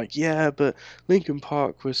people were like, yeah, but Linkin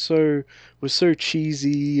Park was so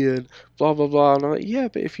cheesy and blah blah blah, and I'm like, yeah,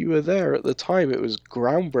 but if you were there at the time, it was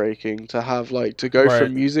groundbreaking to have, like, to go Right.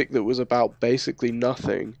 from music that was about basically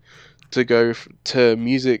nothing to go to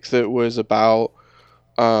music that was about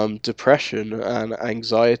depression and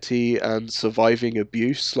anxiety and surviving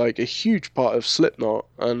abuse. Like, a huge part of Slipknot,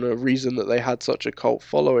 and a reason that they had such a cult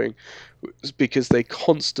following, was because they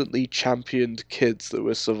constantly championed kids that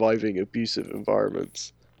were surviving abusive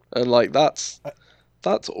environments. And like, that's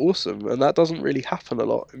awesome, and that doesn't really happen a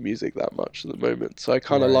lot in music that much at the moment. So I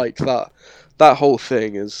kind of Right. like that whole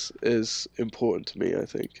thing is important to me, I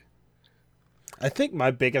think. I think my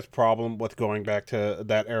biggest problem with going back to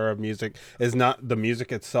that era of music is not the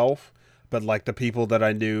music itself, but like the people that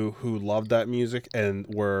I knew who loved that music and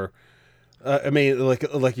were. I mean,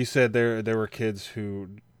 like you said, there were kids who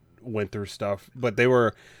went through stuff, but they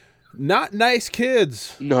were not nice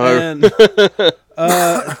kids. No. And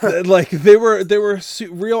like they were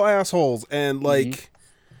real assholes, and like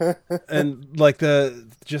and like the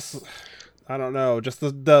just I don't know, just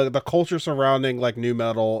the culture surrounding like new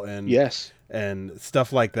metal and Yes. and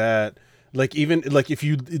stuff like that. Like, even like if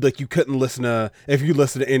you couldn't listen to, if you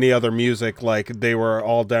listen to any other music, like they were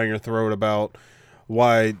all down your throat about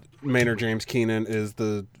why Maynard James Keenan is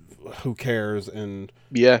the who cares, and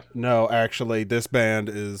Yeah. no, actually this band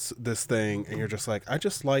is this thing, and you're just like, I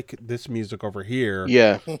just like this music over here.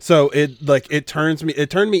 Yeah. So it turned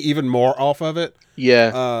me even more off of it.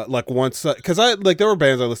 Yeah. Like once, because I like there were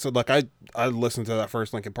bands I listened, like I listened to that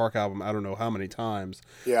first Linkin Park album I don't know how many times.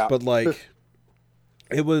 Yeah. But like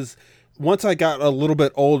it was, once I got a little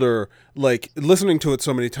bit older, like listening to it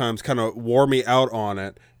so many times kind of wore me out on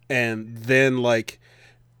it, and then like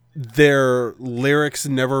their lyrics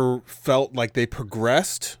never felt like they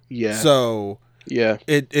progressed. Yeah. So Yeah.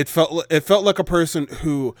 it felt like a person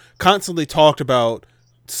who constantly talked about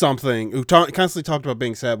something, who constantly talked about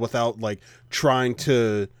being sad without like trying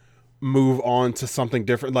to move on to something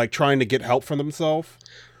different, like trying to get help for themselves.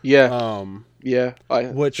 Yeah. Yeah. I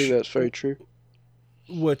Which think that's very true.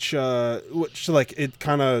 which like it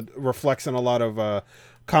kind of reflects in a lot of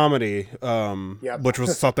comedy, Yep. which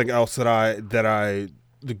was something else that I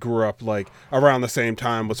grew up like around the same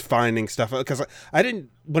time, was finding stuff, because I didn't,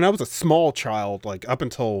 when I was a small child, like up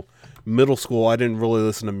until middle school, I didn't really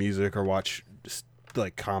listen to music or watch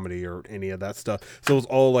like comedy or any of that stuff. So it was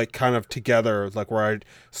all like kind of together, like where I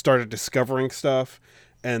started discovering stuff.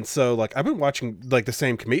 And so like I've been watching like the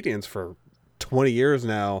same comedians for 20 years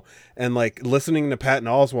now, and like listening to Patton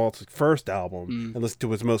Oswalt's first album and listen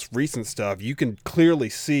to his most recent stuff, you can clearly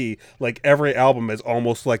see like every album is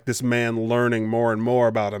almost like this man learning more and more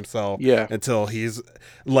about himself. Yeah. Until he's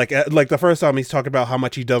like the first album he's talking about how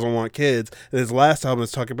much he doesn't want kids, and his last album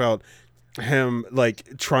is talking about him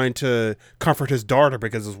like trying to comfort his daughter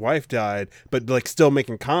because his wife died, but like still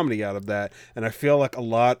making comedy out of that. And I feel like a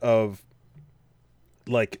lot of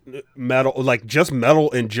like metal, like just metal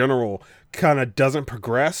in general, kind of doesn't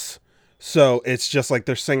progress. So it's just like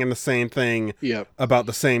they're singing the same thing Yeah. about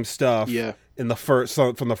the same stuff Yeah. in the first,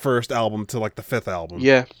 from the first album to like the fifth album.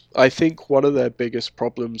 Yeah. I think one of their biggest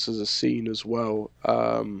problems as a scene as well,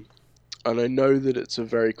 and I know that it's a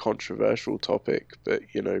very controversial topic, but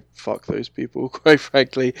fuck those people, quite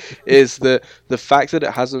frankly, is that the fact that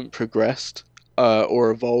it hasn't progressed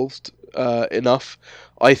or evolved enough,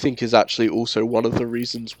 I think is actually also one of the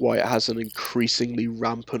reasons why it has an increasingly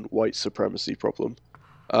rampant white supremacy problem.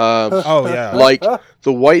 Oh yeah. Like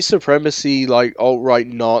the white supremacy, like alt-right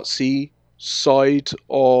Nazi side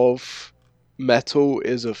of metal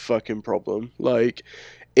is a fucking problem. Like,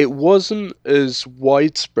 it wasn't as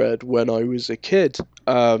widespread when I was a kid.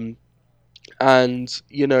 And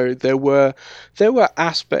there were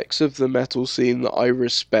aspects of the metal scene that I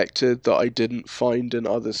respected that I didn't find in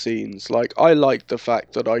other scenes. Like, I liked the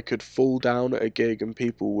fact that I could fall down at a gig and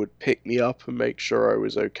people would pick me up and make sure I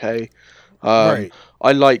was okay. Right.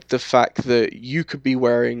 I liked the fact that you could be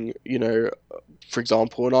wearing, for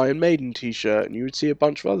example, an Iron Maiden t-shirt, and you would see a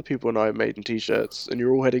bunch of other people in Iron Maiden t-shirts, and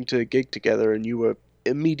you're all heading to a gig together, and you were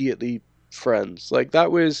immediately friends. Like,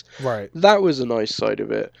 that was Right. a nice side of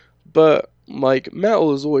it. But like,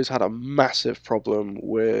 metal has always had a massive problem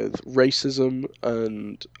with racism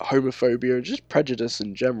and homophobia and just prejudice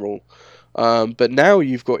in general. But now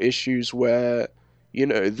you've got issues where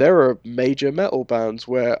there are major metal bands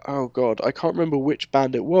where, oh god, I can't remember which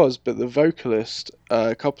band it was, but the vocalist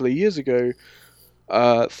a couple of years ago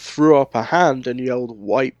threw up a hand and yelled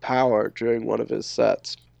 "white power" during one of his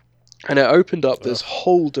sets, and it opened up this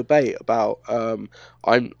whole debate about.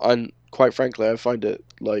 I'm quite frankly, I find it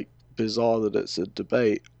like bizarre that it's a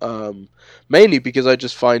debate. Mainly because I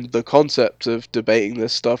just find the concept of debating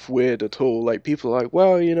this stuff weird at all. Like, people are like,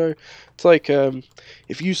 well, it's like,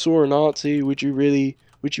 if you saw a Nazi, would you really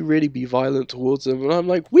be violent towards them? And I'm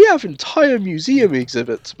like, we have entire museum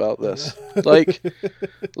exhibits about this. Like,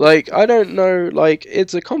 I don't know. Like,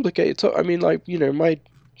 it's a complicated. I mean, like,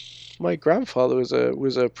 my grandfather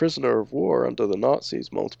was a prisoner of war under the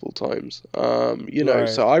Nazis multiple times. Right.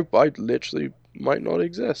 So I literally might not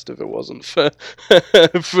exist if it wasn't for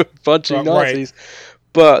for punching Nazis.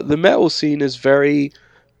 But the metal scene is very,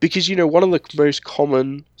 because one of the most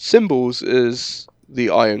common symbols is the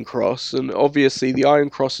Iron Cross, and obviously the Iron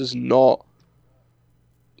Cross is not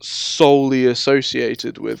solely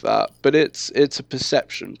associated with that, but it's a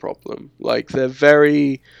perception problem. Like, they're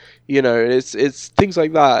very, it's things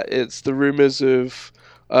like that. It's the rumors of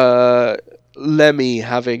Lemmy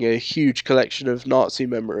having a huge collection of Nazi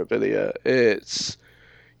memorabilia. It's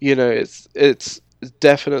it's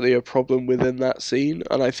definitely a problem within that scene,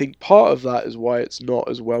 and I think part of that is why it's not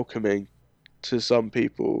as welcoming to some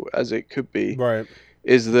people as it could be. Right.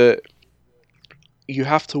 Is that you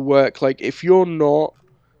have to work, like, if you're not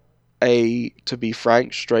to be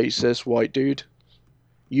frank, straight cis white dude,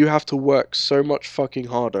 you have to work so much fucking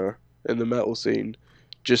harder in the metal scene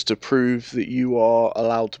just to prove that you are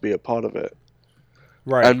allowed to be a part of it.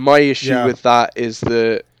 Right. And my issue with that is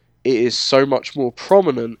that it is so much more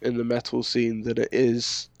prominent in the metal scene than it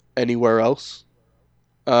is anywhere else.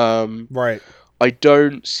 Right. I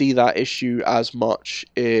don't see that issue as much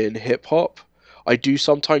in hip hop. I do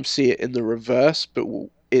sometimes see it in the reverse, but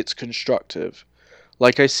it's constructive.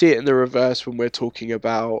 Like, I see it in the reverse when we're talking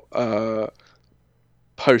about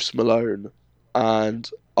Post Malone and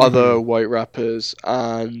other white rappers,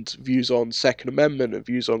 and views on Second Amendment and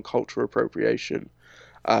views on cultural appropriation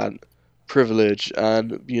and privilege,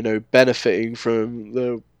 and benefiting from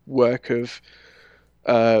the work of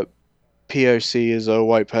POC as a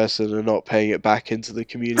white person and not paying it back into the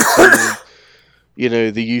community.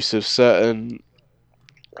 And, the use of certain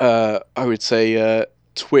I would say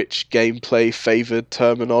Twitch gameplay favored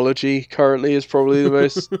terminology currently is probably the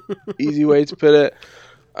most easy way to put it.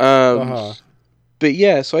 But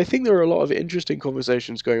yeah, so I think there are a lot of interesting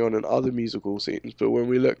conversations going on in other musical scenes, but when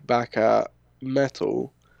we look back at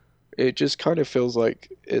metal, it just kind of feels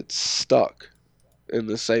like it's stuck in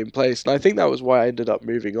the same place. And I think that was why I ended up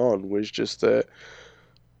moving on, was just that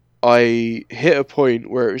I hit a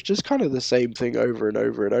point where it was just kind of the same thing over and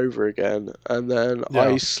over and over again. And then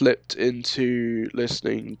I slipped into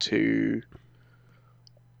listening to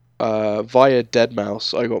via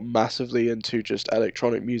Deadmau5. I got massively into just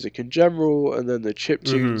electronic music in general, and then the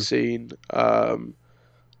chiptune scene.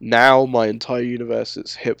 Now my entire universe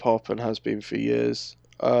is hip hop and has been for years,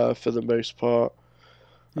 for the most part.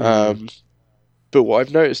 But what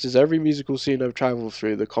I've noticed is every musical scene I've traveled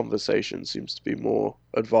through, the conversation seems to be more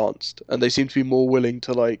advanced, and they seem to be more willing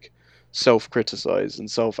to, like, self-criticize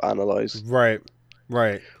and self-analyze. Right.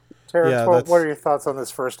 Terrence, what are your thoughts on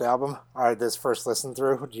this first album? Or this first listen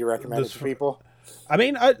through? Do you recommend it to people? I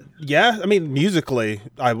mean, musically,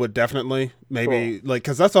 I would definitely maybe Cool. like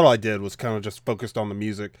because that's all I did was kind of just focused on the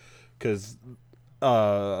music because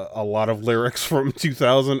a lot of lyrics from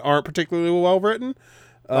 2000 aren't particularly well written.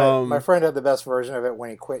 My friend had the best version of it when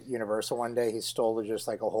he quit Universal one day. He stole just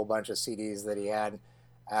like a whole bunch of CDs that he had,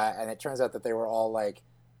 and it turns out that they were all like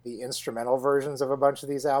the instrumental versions of a bunch of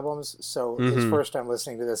these albums. So his first time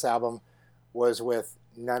listening to this album was with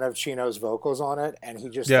none of Chino's vocals on it, and he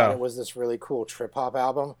just thought it was this really cool trip hop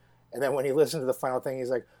album. And then when he listened to the final thing, he's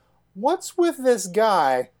like, "What's with this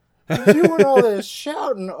guy doing all this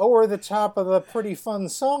shouting over the top of the pretty fun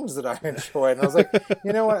songs that I enjoy?" And I was like,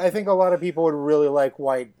 you know what? I think a lot of people would really like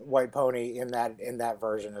White Pony in that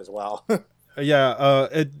version as well.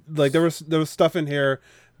 Like there was stuff in here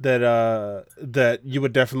that you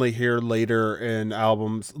would definitely hear later in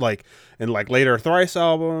albums, like in like later Thrice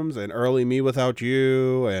albums and early Me Without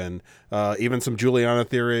You, and even some Juliana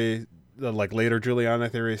Theory. Like later Juliana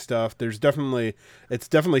Theory stuff. It's definitely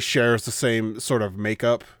shares the same sort of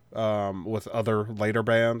makeup with other later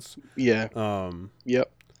bands. Yeah.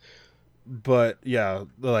 Yep. But yeah,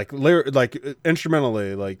 like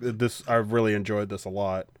instrumentally, like this, I've really enjoyed this a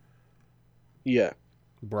lot. Yeah.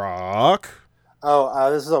 Brock.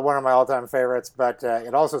 This is one of my all-time favorites, but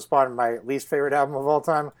it also spawned my least favorite album of all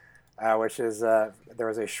time, which is there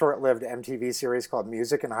was a short-lived MTV series called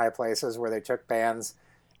Music in High Places where they took bands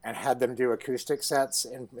and had them do acoustic sets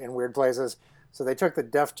in weird places. So they took the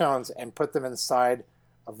Deftones and put them inside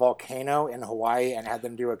a volcano in Hawaii and had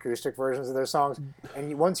them do acoustic versions of their songs.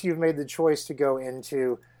 And once you've made the choice to go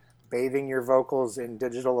into bathing your vocals in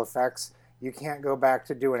digital effects, you can't go back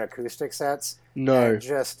to doing acoustic sets. No. And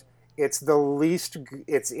it's the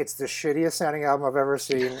shittiest sounding album I've ever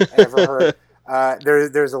seen, ever heard.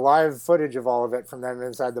 There's a live footage of all of it from them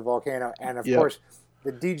inside the volcano. And of course,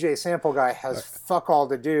 the DJ sample guy has fuck all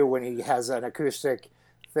to do when he has an acoustic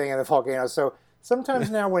thing in the volcano. So sometimes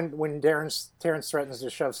now when Terrence threatens to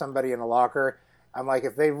shove somebody in a locker, I'm like,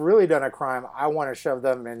 if they've really done a crime, I want to shove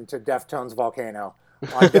them into Deftones Volcano.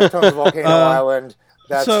 On Deftones Volcano Island,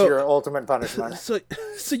 that's your ultimate punishment. So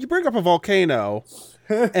you bring up a volcano,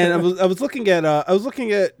 and I was looking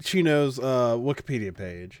at Chino's Wikipedia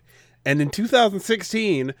page, and in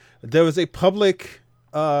 2016 there was a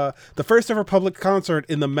the first ever public concert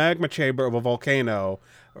in the magma chamber of a volcano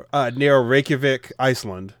near Reykjavik,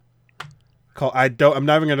 Iceland. I'm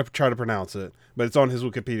not even going to try to pronounce it, but it's on his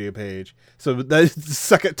Wikipedia page. So that's the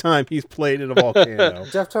second time he's played in a volcano.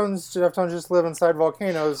 Deftones just live inside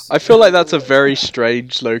volcanoes. I feel like that's a very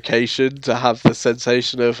strange location to have the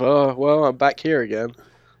sensation of, oh, well, I'm back here again.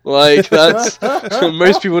 Like, that's...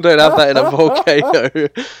 most people don't have that in a volcano.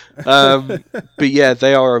 But yeah,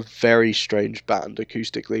 they are a very strange band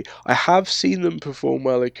acoustically. I have seen them perform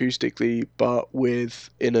well acoustically, but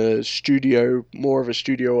in a studio, more of a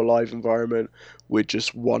studio or live environment with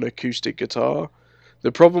just one acoustic guitar.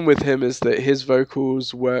 The problem with him is that his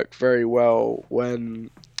vocals work very well when...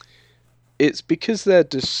 It's because their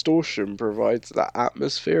distortion provides that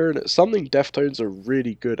atmosphere, and it's something Deftones are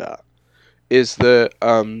really good at. Is that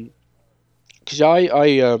because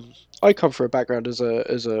I come from a background as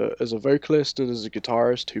a vocalist and as a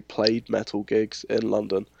guitarist who played metal gigs in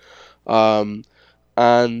London,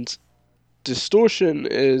 and distortion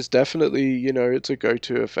is definitely, it's a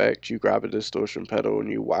go-to effect. You grab a distortion pedal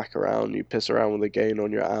and you whack around, you piss around with the gain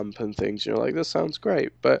on your amp and things. You're like, this sounds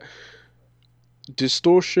great, but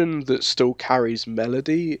distortion that still carries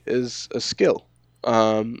melody is a skill.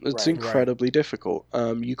 It's incredibly difficult.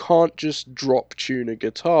 You can't just drop tune a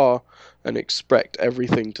guitar and expect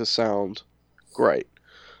everything to sound great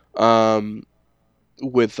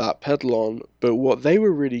with that pedal on. But what they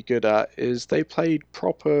were really good at is they played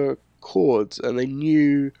proper chords and they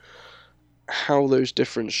knew how those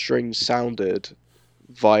different strings sounded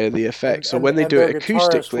via the effects. So when they do it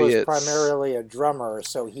acoustically, it's primarily a drummer,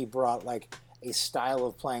 so he brought like a style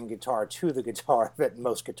of playing guitar to the guitar that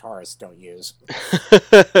most guitarists don't use.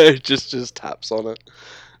 just taps on it.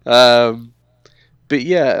 But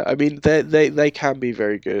yeah, I mean they can be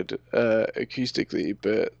very good acoustically,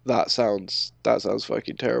 but that sounds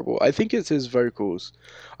fucking terrible. I think it's his vocals.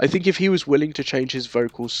 I think if he was willing to change his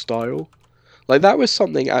vocal style, like that was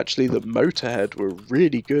something actually that Motorhead were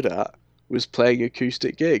really good at, was playing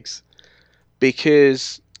acoustic gigs,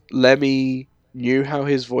 because Lemmy knew how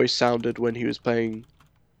his voice sounded when he was playing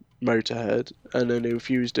Motorhead, and then if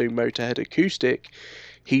he was doing Motorhead acoustic,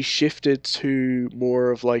 he shifted to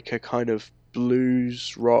more of like a kind of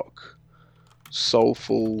blues rock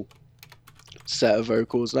soulful set of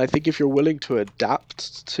vocals. And I think if you're willing to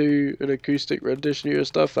adapt to an acoustic rendition of your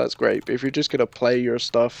stuff, that's great. But if you're just going to play your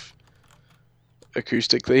stuff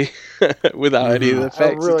acoustically without any of the I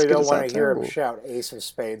effects. really It's don't going want to to sound hear him terrible. shout Ace of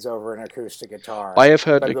Spades over an acoustic guitar. I have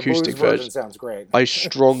heard but an the blues acoustic version. sounds great. I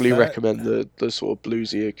strongly That recommend the sort of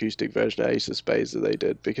bluesy acoustic version of Ace of Spades that they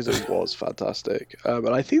did because it was fantastic. And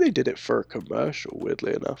I think they did it for a commercial,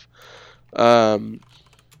 weirdly enough.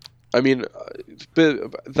 I mean,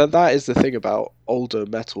 but that is the thing about older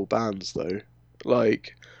metal bands, though.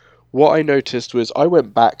 Like, what I noticed was I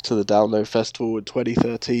went back to the Download Festival in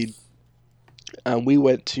 2013, and we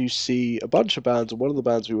went to see a bunch of bands, and one of the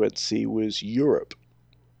bands we went to see was Europe.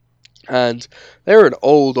 And they were an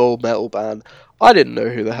old metal band. I didn't know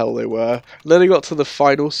who the hell they were. And then they got to the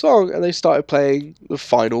final song, and they started playing the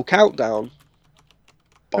final countdown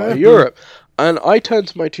by Europe. And I turned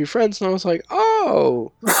to my two friends, and I was like,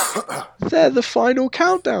 oh, they're the final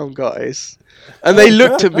countdown guys. And they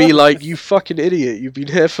looked at me like, you fucking idiot, you've been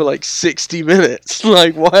here for like 60 minutes.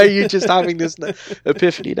 Like, why are you just having this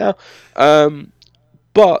epiphany now?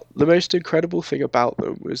 But the most incredible thing about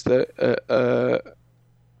them was that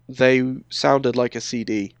they sounded like a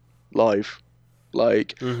CD live.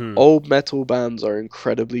 Like, old metal bands are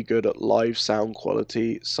incredibly good at live sound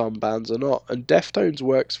quality, some bands are not. And Deftones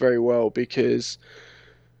works very well because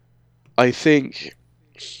I think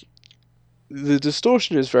the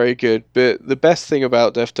distortion is very good, but the best thing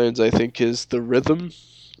about Deftones, I think, is the rhythm.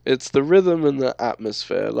 It's the rhythm and the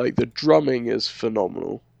atmosphere. Like, the drumming is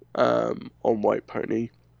phenomenal on White Pony.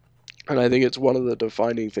 And I think it's one of the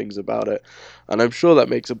defining things about it. And I'm sure that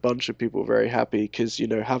makes a bunch of people very happy because, you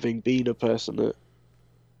know, having been a person that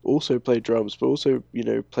also played drums, but also, you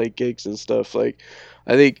know, played gigs and stuff, like,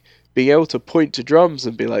 I think being able to point to drums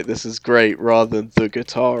and be like, this is great, rather than the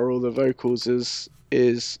guitar or the vocals is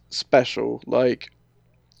special. Like,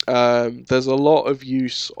 there's a lot of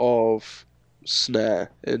use of snare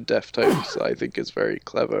in Deftones that I think is very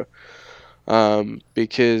clever.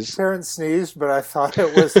 Because Terrence sneezed, but I thought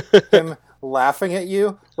it was him laughing at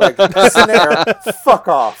you. Like, snare, fuck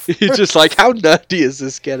off. you're just like, how nerdy is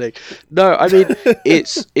this getting? No, I mean,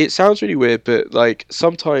 it sounds really weird, but like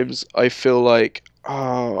sometimes I feel like,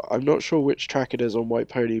 I'm not sure which track it is on White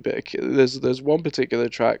Pony, but there's one particular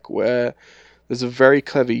track where there's a very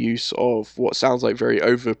clever use of what sounds like very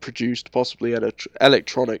overproduced, possibly an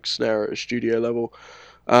electronic snare at a studio level,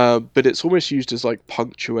 but it's almost used as like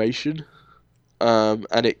punctuation.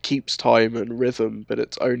 And it keeps time and rhythm, but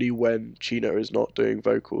it's only when Chino is not doing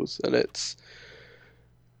vocals, and it's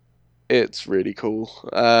really cool.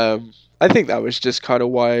 I think that was just kind of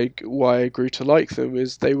why I grew to like them.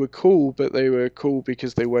 Is they were cool, but they were cool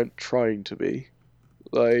because they weren't trying to be.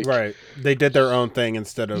 Like, right, they did their own thing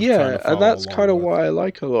instead of trying yeah, to follow and that's along kind of with. why I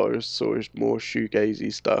like a lot of sort of more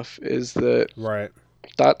shoegazy stuff. Is that Right.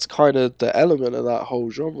 that's kind of the element of that whole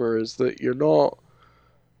genre, is that you're not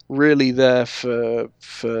really there for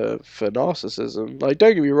narcissism. Like,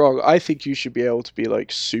 don't get me wrong, I think you should be able to be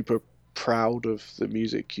like super proud of the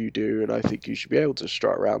music you do, and I think you should be able to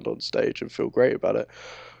strut around on stage and feel great about it.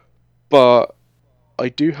 But I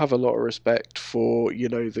do have a lot of respect for, you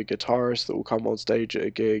know, the guitarist that will come on stage at a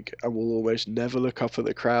gig and will almost never look up at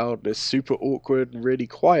the crowd and is super awkward and really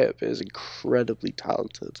quiet, but is incredibly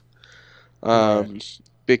talented.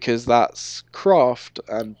 Because that's craft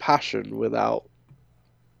and passion without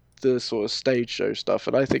the sort of stage show stuff,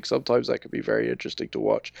 and I think sometimes that can be very interesting to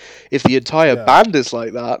watch. If the entire band is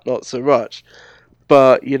like that, not so much.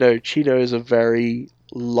 But, you know, Chino is a very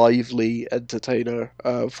lively entertainer.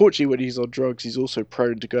 Fortunately, when he's on drugs, he's also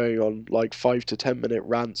prone to going on like 5 to 10 minute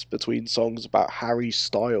rants between songs about Harry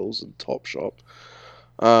Styles and Topshop.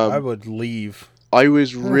 I would leave. I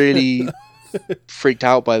was really freaked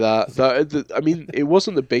out by that. I mean, it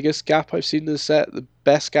wasn't the biggest gap I've seen in the set. The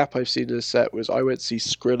best gap I've seen in the set was I went to see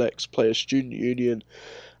Skrillex play a student union,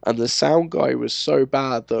 and the sound guy was so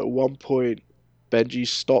bad that at one point Benji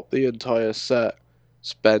stopped the entire set,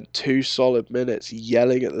 spent 2 solid minutes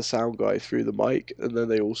yelling at the sound guy through the mic, and then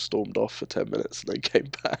they all stormed off for 10 minutes and then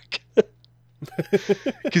came back.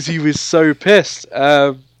 Because he was so pissed.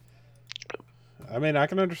 I mean, I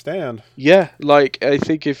can understand. Yeah, like, I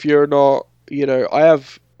think if you're not, you know, I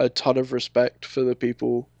have a ton of respect for the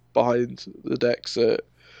people behind the decks at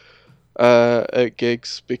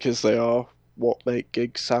gigs, because they are what make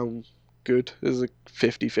gigs sound good. There's a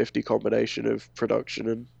 50-50 combination of production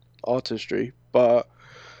and artistry. But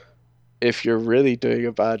if you're really doing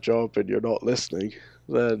a bad job and you're not listening,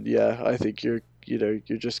 then yeah, I think you're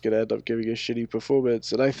just going to end up giving a shitty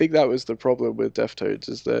performance. And I think that was the problem with Deftones,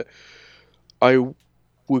 is that I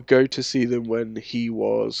would go to see them when he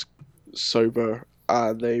was sober,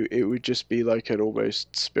 and it would just be like an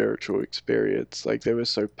almost spiritual experience. Like, they were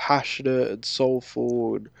so passionate and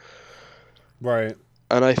soulful, Right.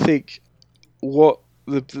 and I think what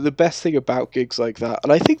the best thing about gigs like that,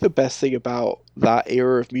 and I think the best thing about that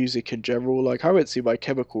era of music in general, like I went to see My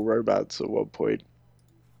Chemical Romance at one point,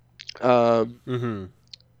 Mm-hmm.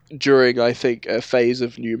 during I think a phase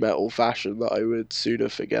of new metal fashion that I would sooner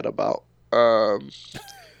forget about.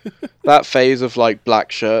 That phase of like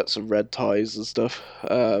black shirts and red ties and stuff.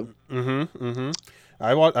 Mm-hmm. Mm-hmm.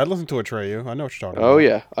 I listened to Atreyu. I know what you're talking Oh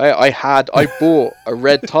about. yeah, I bought a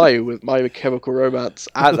red tie with My Chemical Romance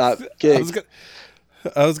at that I gig. was gonna,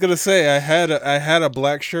 I was gonna say I had a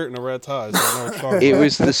black shirt and a red tie, so I know what you're talking It about.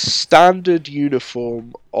 was the standard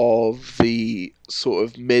uniform of the sort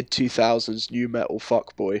of mid 2000s new metal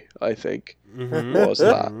fuckboy, I think, Mm-hmm. was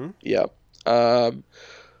that. Mm-hmm. Yeah.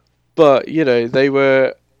 But, they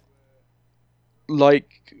were like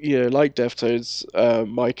Deftones,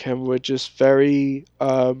 My Chem were just they're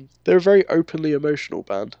a very openly emotional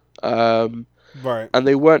band. Right. And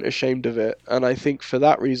they weren't ashamed of it. And I think for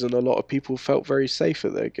that reason, a lot of people felt very safe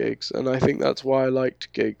at their gigs. And I think that's why I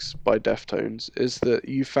liked gigs by Deftones, is that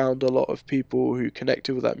you found a lot of people who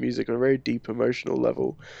connected with that music on a very deep emotional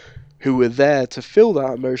level, who were there to feel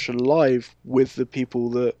that emotion live with the people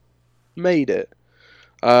that made it.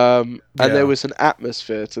 And there Yeah. was an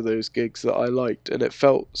atmosphere to those gigs that I liked, and it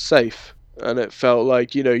felt safe. And it felt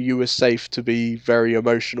like, you were safe to be very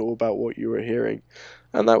emotional about what you were hearing.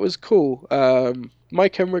 And that was cool.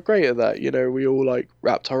 Mike and were great at that. We all like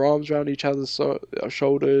wrapped our arms around each other's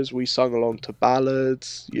shoulders. We sung along to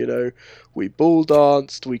ballads. We ball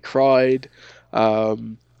danced. We cried.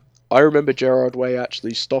 Um, I remember Gerard Way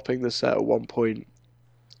actually stopping the set at one point,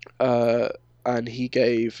 uh, and he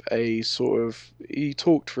gave he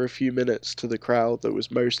talked for a few minutes to the crowd that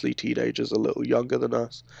was mostly teenagers, a little younger than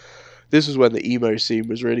us. This was when the emo scene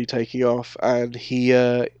was really taking off, and he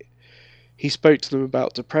spoke to them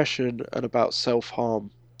about depression and about self-harm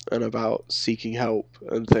and about seeking help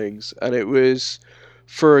and things. And it was,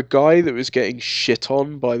 for a guy that was getting shit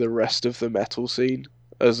on by the rest of the metal scene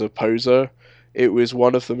as a poser, it was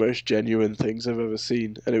one of the most genuine things I've ever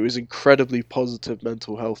seen. And it was incredibly positive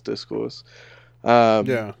mental health discourse. Um,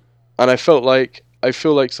 Yeah. and I feel like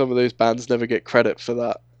some of those bands never get credit for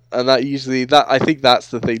that. And I think that's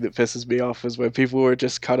the thing that pisses me off, is when people were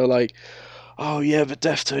just kind of like, oh yeah, but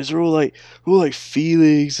Deftones are all like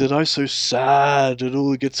feelings, and I'm so sad, and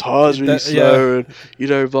all the guitars really Yeah. slow,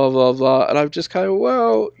 and blah blah blah. And I'm just kind of,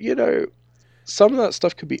 well, some of that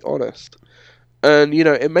stuff can be honest, and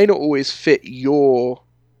it may not always fit your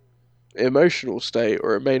emotional state,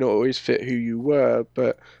 or it may not always fit who you were,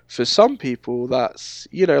 but for some people, that's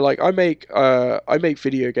like I make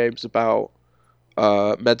video games about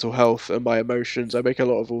mental health and my emotions. I make a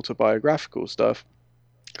lot of autobiographical stuff.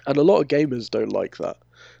 And a lot of gamers don't like that.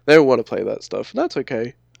 They don't want to play that stuff, and that's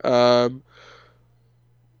okay.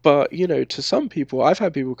 But to some people, I've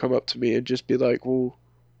had people come up to me and just be like, "Well,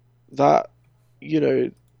 that, you know,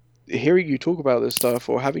 hearing you talk about this stuff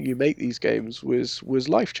or having you make these games was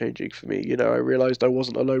life changing for me. I realized I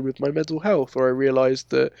wasn't alone with my mental health, or I realized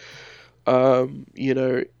that,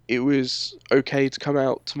 it was okay to come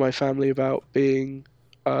out to my family about being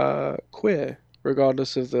queer,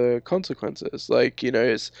 regardless of the consequences. Like,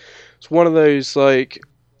 it's one of those, like,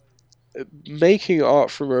 making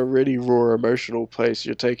art from a really raw emotional place.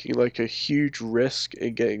 You're taking like a huge risk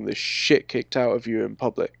in getting the shit kicked out of you in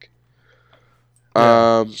public.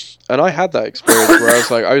 Yeah. And I had that experience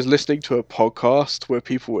where I was listening to a podcast where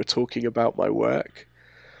people were talking about my work,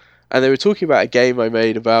 and they were talking about a game I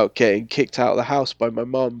made about getting kicked out of the house by my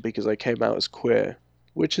mum because I came out as queer,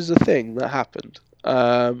 which is a thing that happened.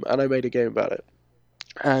 And I made a game about it.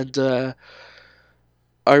 And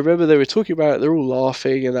I remember they were talking about it, they're all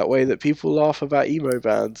laughing in that way that people laugh about emo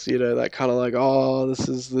bands, that kind of like, oh,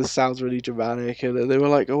 this sounds really dramatic. And they were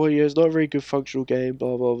like, oh, yeah, it's not a very good functional game,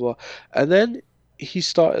 blah, blah, blah. And then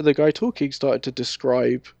the guy talking started to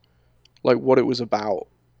describe like what it was about,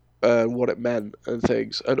 what it meant and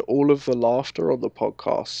things. And all of the laughter on the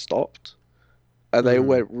podcast stopped. And they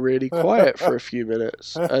went really quiet for a few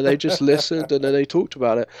minutes, and they just listened, and then they talked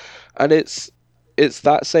about it. And it's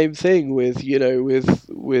that same thing with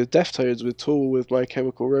with Deftones, with Tool, with My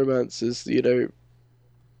Chemical Romance. Is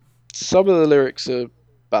some of the lyrics are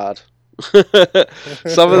bad. Some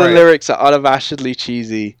of the Right. lyrics are unabashedly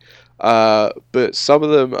cheesy, but some of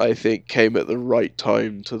them I think came at the right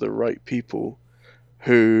time to the right people.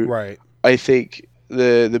 Who Right. I think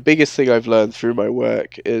the biggest thing I've learned through my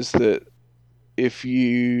work is that if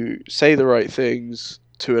you say the right things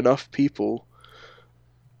to enough people,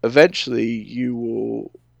 eventually you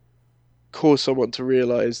will cause someone to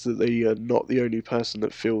realize that they are not the only person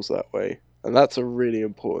that feels that way. And that's a really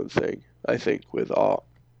important thing, I think, with art.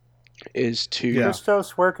 is to Yeah.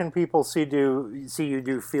 Christos, where can people see you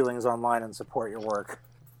do feelings online and support your work?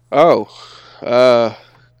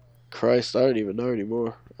 Christ, I don't even know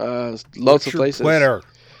anymore. Lots What's of your places. Twitter?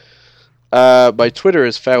 My Twitter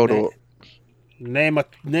is Na- Feldor. name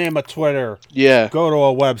a Twitter. Yeah, Go to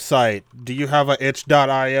a website. Do you have a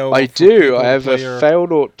itch.io? I for do. people I to have a play your-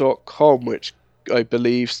 failnaut.com, which I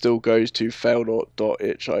believe still goes to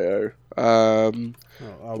failnaut.itch.io. I will look at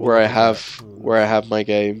that. Where I have my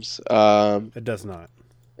games. It does not.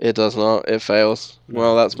 It does not. It fails. No,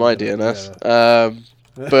 Well, that's my you DNS. gotta-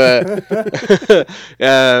 But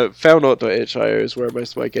failnaut.itch.io is where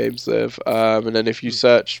most of my games live. And then if you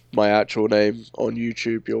search my actual name on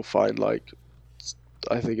YouTube, you'll find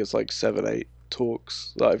I think it's 7-8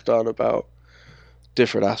 talks that I've done about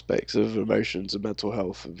different aspects of emotions and mental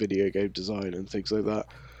health and video game design and things like that.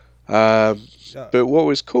 But what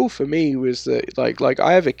was cool for me was that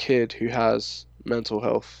I have a kid who has mental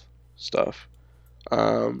health stuff,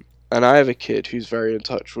 and I have a kid who's very in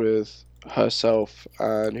touch with herself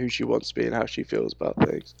and who she wants to be and how she feels about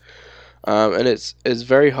things. And it's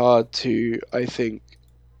very hard to, I think,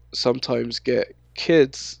 sometimes get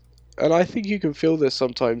kids, and I think you can feel this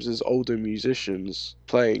sometimes as older musicians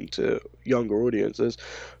playing to younger audiences,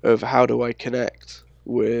 of how do I connect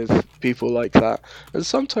with people like that. And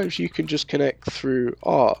sometimes you can just connect through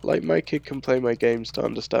art. Like, my kid can play my games to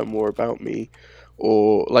understand more about me,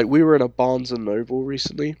 or we were in a Barnes and Noble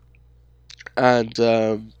recently, and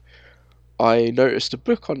I noticed a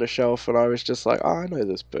book on the shelf, and I was just like, I know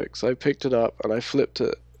this book. So I picked it up and I flipped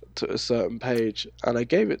it to a certain page, and I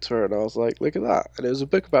gave it to her, and I was like, look at that. And it was a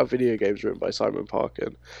book about video games written by Simon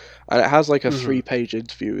Parkin, and it has a 3-page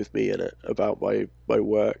interview with me in it about my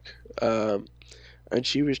work. And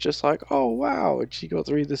she was just like, oh wow. And she got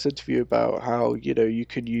to read this interview about how, you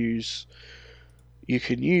can use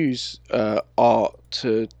art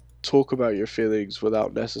to talk about your feelings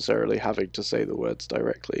without necessarily having to say the words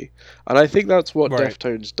directly. And I think that's what Right.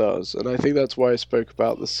 Deftones does, and I think that's why I spoke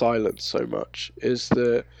about the silence so much, is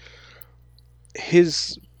that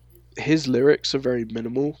his lyrics are very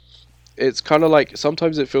minimal. It's kind of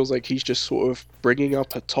sometimes it feels like he's just sort of bringing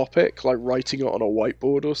up a topic, writing it on a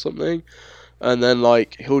whiteboard or something, and then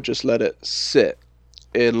he'll just let it sit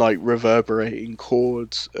in reverberating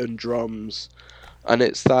chords and drums. And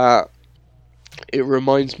it's that it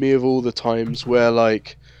reminds me of all the times where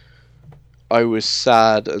I was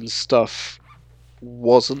sad and stuff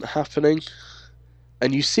wasn't happening.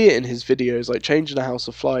 And you see it in his videos, Changing a House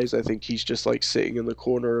of Flies. I think he's just sitting in the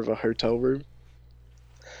corner of a hotel room.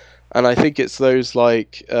 And I think it's those I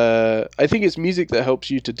think it's music that helps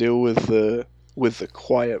you to deal with the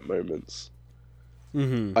quiet moments.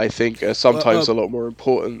 Mm-hmm. I think are sometimes a lot more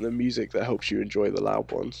important than music that helps you enjoy the loud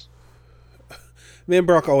ones. Me and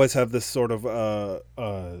Brock always have this sort of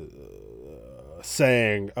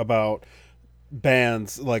saying about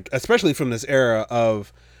bands, especially from this era,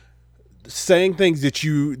 of saying things that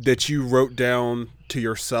you wrote down to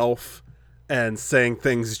yourself and saying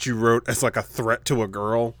things that you wrote as a threat to a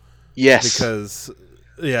girl. Yes. Because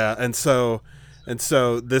and so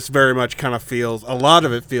this very much kind of feels, a lot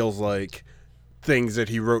of it feels like things that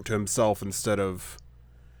he wrote to himself instead of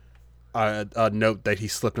a note that he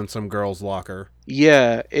slipped in some girl's locker.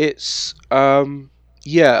 Yeah, it's a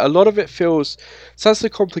lot of it feels, so that's the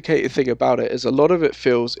complicated thing about it, is a lot of it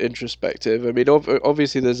feels introspective. I mean,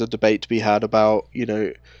 obviously there's a debate to be had about,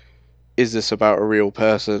 is this about a real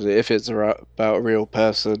person? If it's about a real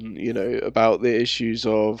person, about the issues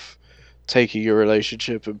of taking your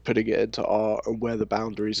relationship and putting it into art and where the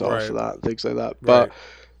boundaries are for that, things like that. But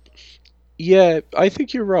yeah, I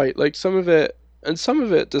think you're right. Some of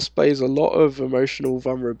it displays a lot of emotional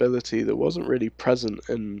vulnerability that wasn't really present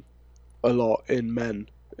in a lot in men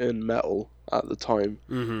in metal at the time.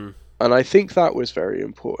 Mm-hmm. And I think that was very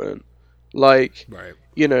important. A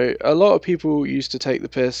lot of people used to take the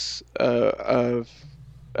piss of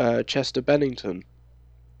Chester Bennington.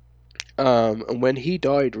 And when he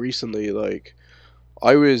died recently,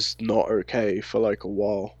 I was not okay for a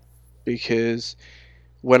while, because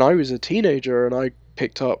when I was a teenager and I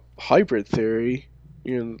picked up Hybrid Theory,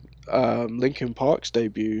 Linkin Park's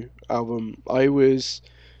debut album, I was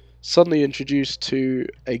suddenly introduced to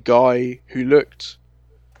a guy who looked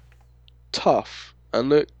tough and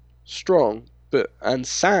looked strong, and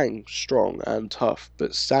sang strong and tough,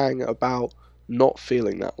 but sang about not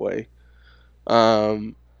feeling that way.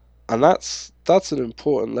 And that's an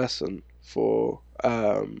important lesson for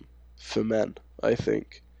men, I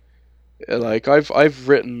think. I've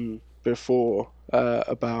written before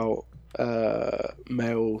about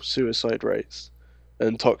male suicide rates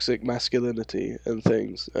and toxic masculinity and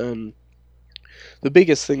things, and the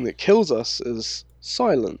biggest thing that kills us is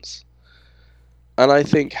silence. And I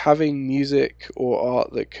think having music or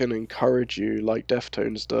art that can encourage you, like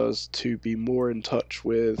Deftones does, to be more in touch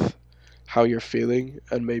with how you're feeling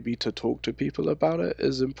and maybe to talk to people about it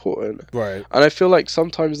is important. Right. And I feel like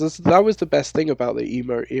sometimes that was the best thing about the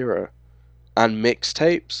emo era and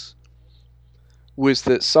mixtapes, was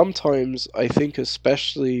that sometimes I think,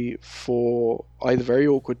 especially for either very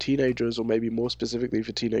awkward teenagers or maybe more specifically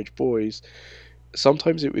for teenage boys,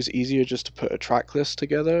 sometimes it was easier just to put a track list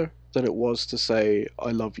together than it was to say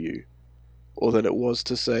I love you, or than it was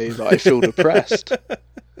to say that I feel depressed.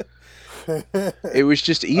 It was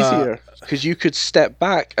just easier because you could step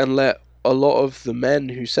back and let a lot of the men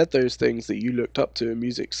who said those things that you looked up to in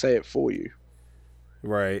music say it for you.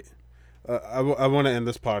 Right. I want to end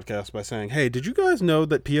this podcast by saying, hey, did you guys know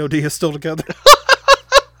that POD is still together?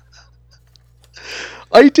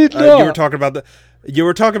 I did not. You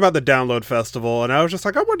were talking about the Download Festival, and I was just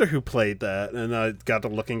like, I wonder who played that. And I got to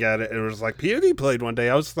looking at it, and it was like POD played one day.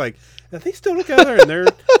 I was just like, are they still together? And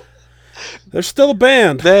they're still a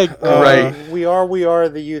band. They're great. We are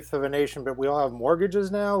the youth of a nation, but we all have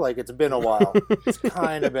mortgages now. Like, it's been a while. It's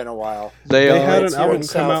kind of been a while. They had an Here album in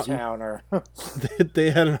come out. Southtown, or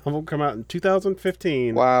They had an album come out in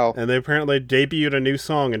 2015. Wow. And they apparently debuted a new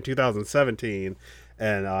song in 2017,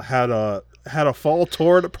 and had a fall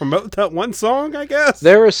tour to promote that one song, I guess.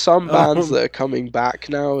 There are some bands that are coming back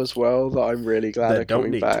now as well that I'm really glad are don't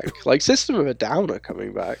coming need back. to. Like System of a Down are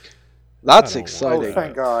coming back. That's don't exciting. oh,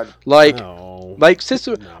 thank God. Like, No. like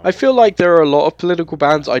System. No. I feel like there are a lot of political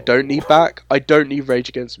bands I don't need back. I don't need Rage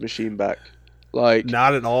Against the Machine back. Like,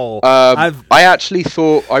 Not at all. I actually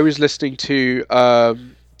thought I was listening to. Do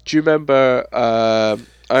you remember? I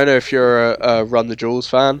don't know if you're a Run the Jewels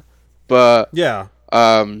fan, but Yeah.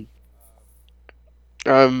 I'm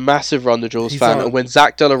a massive Run the Jewels He's fan. on- And when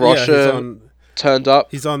Zach De La Rocha turned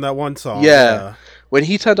up, He's on that one song. Yeah. when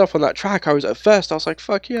he turned up on that track, I was like,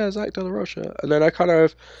 fuck yeah, Zach De La Rocha. And then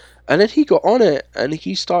and then he got on it and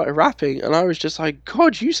he started rapping, and I was just like,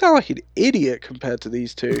 God, you sound like an idiot compared to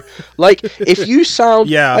these two. Like, if you sound,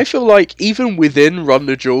 Yeah. I feel like even within Run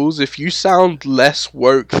the Jewels, if you sound less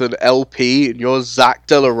woke than LP and you're Zach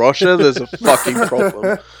De La Rocha, there's a fucking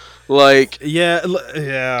problem. Like, Yeah.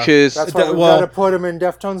 because That's why we've got to put him in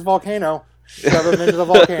Deftones Volcano. Shove him into the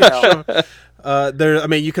volcano.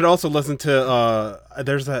 You could also listen to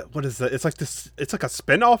there's that, what is that? It's like a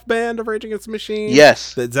spin-off band of Rage Against the Machine.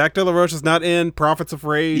 Yes. That Zach De La Rocha's not in, Prophets of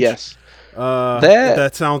Rage. yes.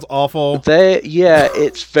 That sounds awful.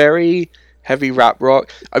 It's very heavy rap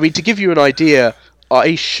rock. I mean, to give you an idea, I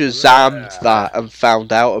Shazammed that and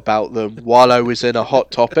found out about them while I was in a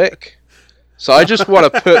Hot Topic. So I just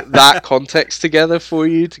want to put that context together for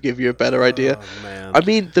you to give you a better idea. Oh, man. I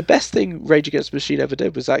mean, the best thing Rage Against the Machine ever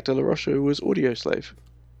did was Zach De La Rocha, who was Audio Slave.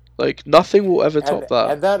 Like, nothing will ever top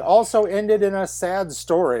that. And that also ended in a sad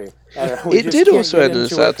story. It did also end in a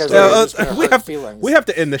sad story. We have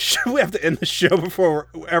to end the show. We have to end the show before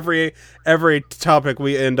every topic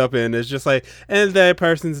we end up in is just like, and that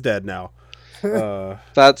person's dead now.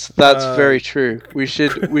 That's very true. We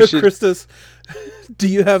should. Christos, do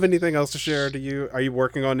you have anything else to share? Are you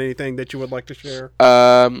working on anything that you would like to share?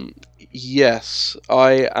 Yes,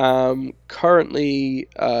 I am currently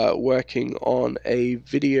working on a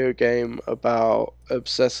video game about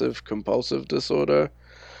obsessive compulsive disorder.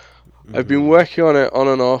 I've been working on it on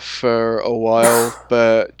and off for a while,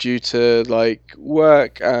 but due to like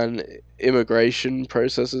work and immigration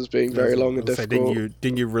processes being very long and difficult.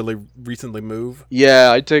 Didn't you really recently move?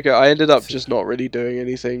 Yeah, I ended up just not really doing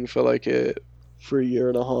anything for for a year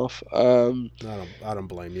and a half. I don't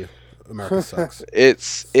blame you. America sucks.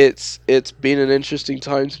 It's been an interesting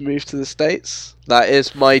time to move to the States. That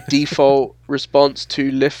is my default response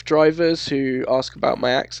to Lyft drivers who ask about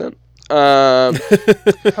my accent. I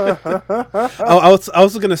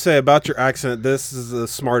was going to say about your accent, this is the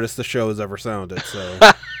smartest the show has ever sounded. So,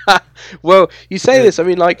 well, you say this. I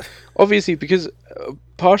mean, like, obviously, because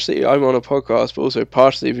partially I'm on a podcast, but also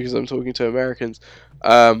partially because I'm talking to Americans.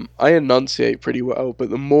 I enunciate pretty well, but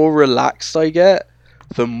the more relaxed I get,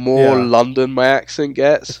 the more London my accent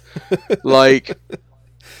gets. Like,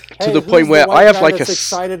 to the point where I have like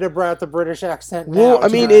excited about the British accent. Well, I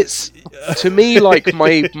mean, it's to me like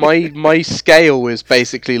my scale is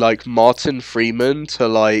basically like Martin Freeman to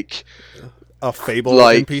like a Fable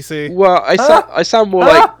NPC. Well, I sound more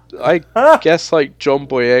like I guess like John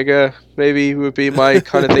Boyega maybe would be my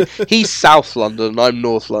kind of thing. He's South London, I'm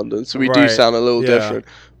North London, so we do sound a little different.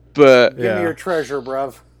 But give me your treasure,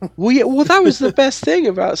 bruv. Well, that was the best thing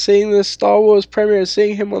about seeing the Star Wars premiere,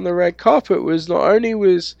 seeing him on the red carpet, was not only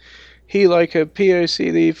was he like a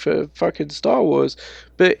POC lead for fucking Star Wars,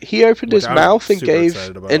 but he opened his mouth and gave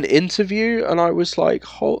an interview, and I was like,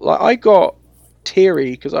 I got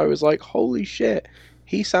teary because I was like, holy shit,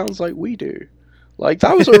 he sounds like we do. Like,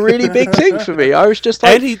 that was a really big thing for me. I was just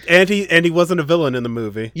like, and he wasn't a villain in the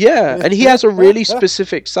movie. Yeah, and he has a really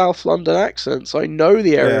specific South London accent, so I know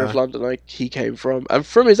the area of London he came from, and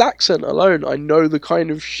from his accent alone, I know the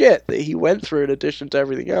kind of shit that he went through in addition to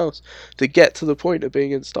everything else to get to the point of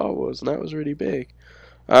being in Star Wars, and that was really big.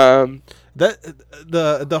 That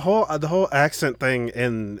the whole accent thing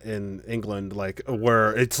in England, like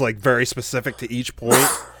where it's like very specific to each point,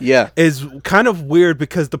 is kind of weird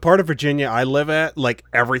because the part of Virginia I live at, like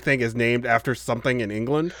everything is named after something in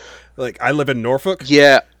England. Like I live in Norfolk.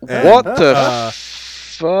 Yeah. And, what the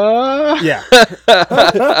fuck? Yeah.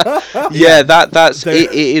 Yeah. That's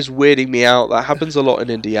it is weirding me out. That happens a lot in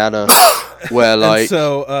Indiana, where like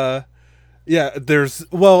so. Yeah, I was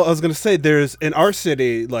going to say, there's, in our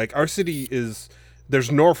city, like,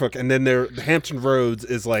 there's Norfolk, and then the Hampton Roads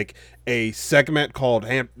is, like, a segment called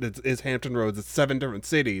Hampton Roads. It's 7 different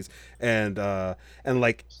cities, and,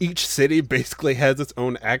 like, each city basically has its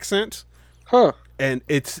own accent. Huh. And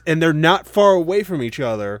they're not far away from each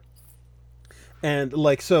other. And,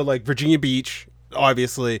 like, so, like, Virginia Beach,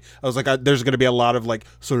 obviously, I was like, there's going to be a lot of, like,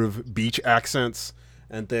 sort of beach accents.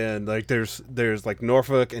 And then, like, there's like,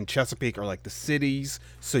 Norfolk and Chesapeake are, like, the cities.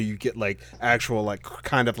 So you get, like, actual, like,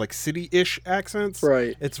 kind of, like, city-ish accents.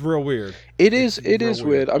 Right. It's real weird. It is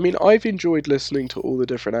weird. I mean, I've enjoyed listening to all the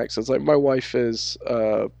different accents. Like, my wife is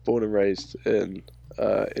born and raised in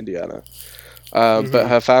Indiana. But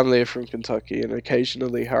her family are from Kentucky. And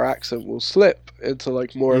occasionally her accent will slip into,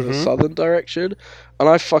 like, more of a southern direction. And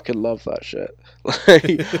I fucking love that shit.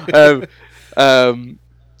 Like,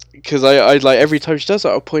 because I like every time she does it,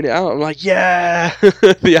 I'll point it out. I'm like, yeah,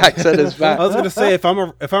 the accent is back. I was gonna say if I'm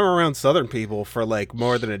around Southern people for like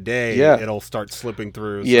more than a day, it'll start slipping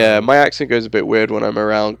through. So. Yeah, my accent goes a bit weird when I'm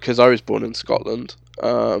around because I was born in Scotland,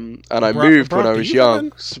 and I moved when I was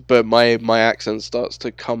young. But my accent starts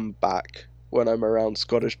to come back when I'm around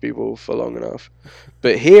Scottish people for long enough.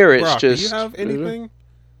 But here it's Brock, just. Do you have anything?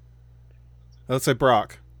 Let's say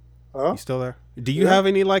Brock. Huh? You still there? Do you have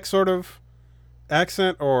any like sort of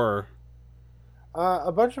accent or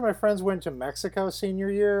a bunch of my friends went to Mexico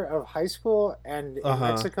senior year of high school, and in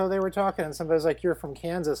Mexico they were talking, and somebody's like, you're from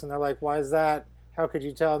Kansas, and they're like, why is that? How could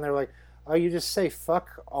you tell? And they're like, oh, you just say fuck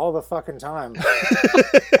all the fucking time.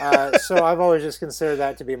 So I've always just considered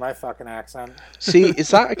that to be my fucking accent. See, is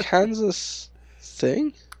that a Kansas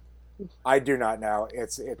thing? I do not know.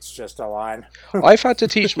 It's just a line. I've had to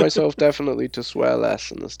teach myself definitely to swear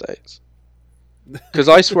less in the States. Because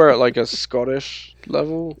I swear at like a Scottish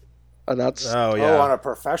level, and that's on a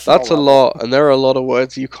professional. That's level. A lot, and there are a lot of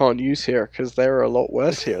words you can't use here because they're a lot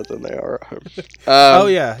worse here than they are at home.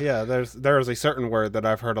 Yeah. There's a certain word that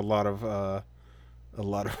I've heard a lot of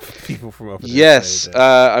people from over there. Yes,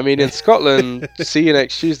 I mean in Scotland, see you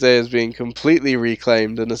next Tuesday is being completely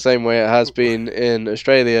reclaimed in the same way it has been in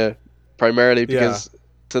Australia, primarily because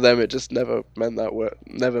to them it just never meant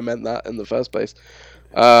that in the first place.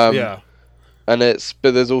 And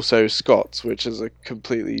but there's also Scots, which is a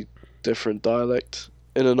completely different dialect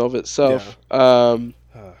in and of itself. Yeah.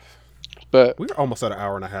 But we're almost at an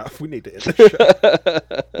hour and a half. We need to end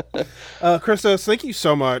the show. Christos, thank you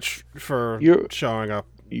so much for showing up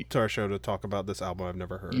to our show to talk about this album I've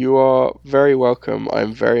never heard. You are very welcome.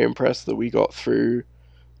 I'm very impressed that we got through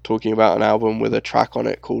talking about an album with a track on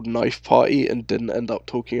it called Knife Party and didn't end up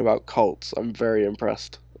talking about cults. I'm very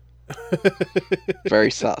impressed. Very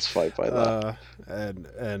satisfied by that.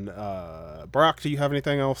 And Brock, do you have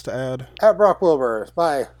anything else to add? At Brock Wilbur.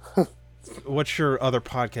 Bye. What's your other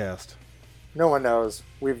podcast? No one knows.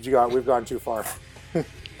 We've gone too far. All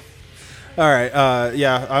right.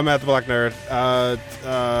 I'm at the Black Nerd.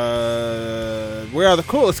 We are the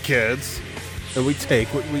coolest kids, and we take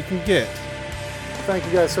what we can get. Thank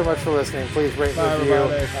you guys so much for listening. Please rate and review,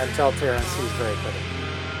 and tell Terrence he's very pretty.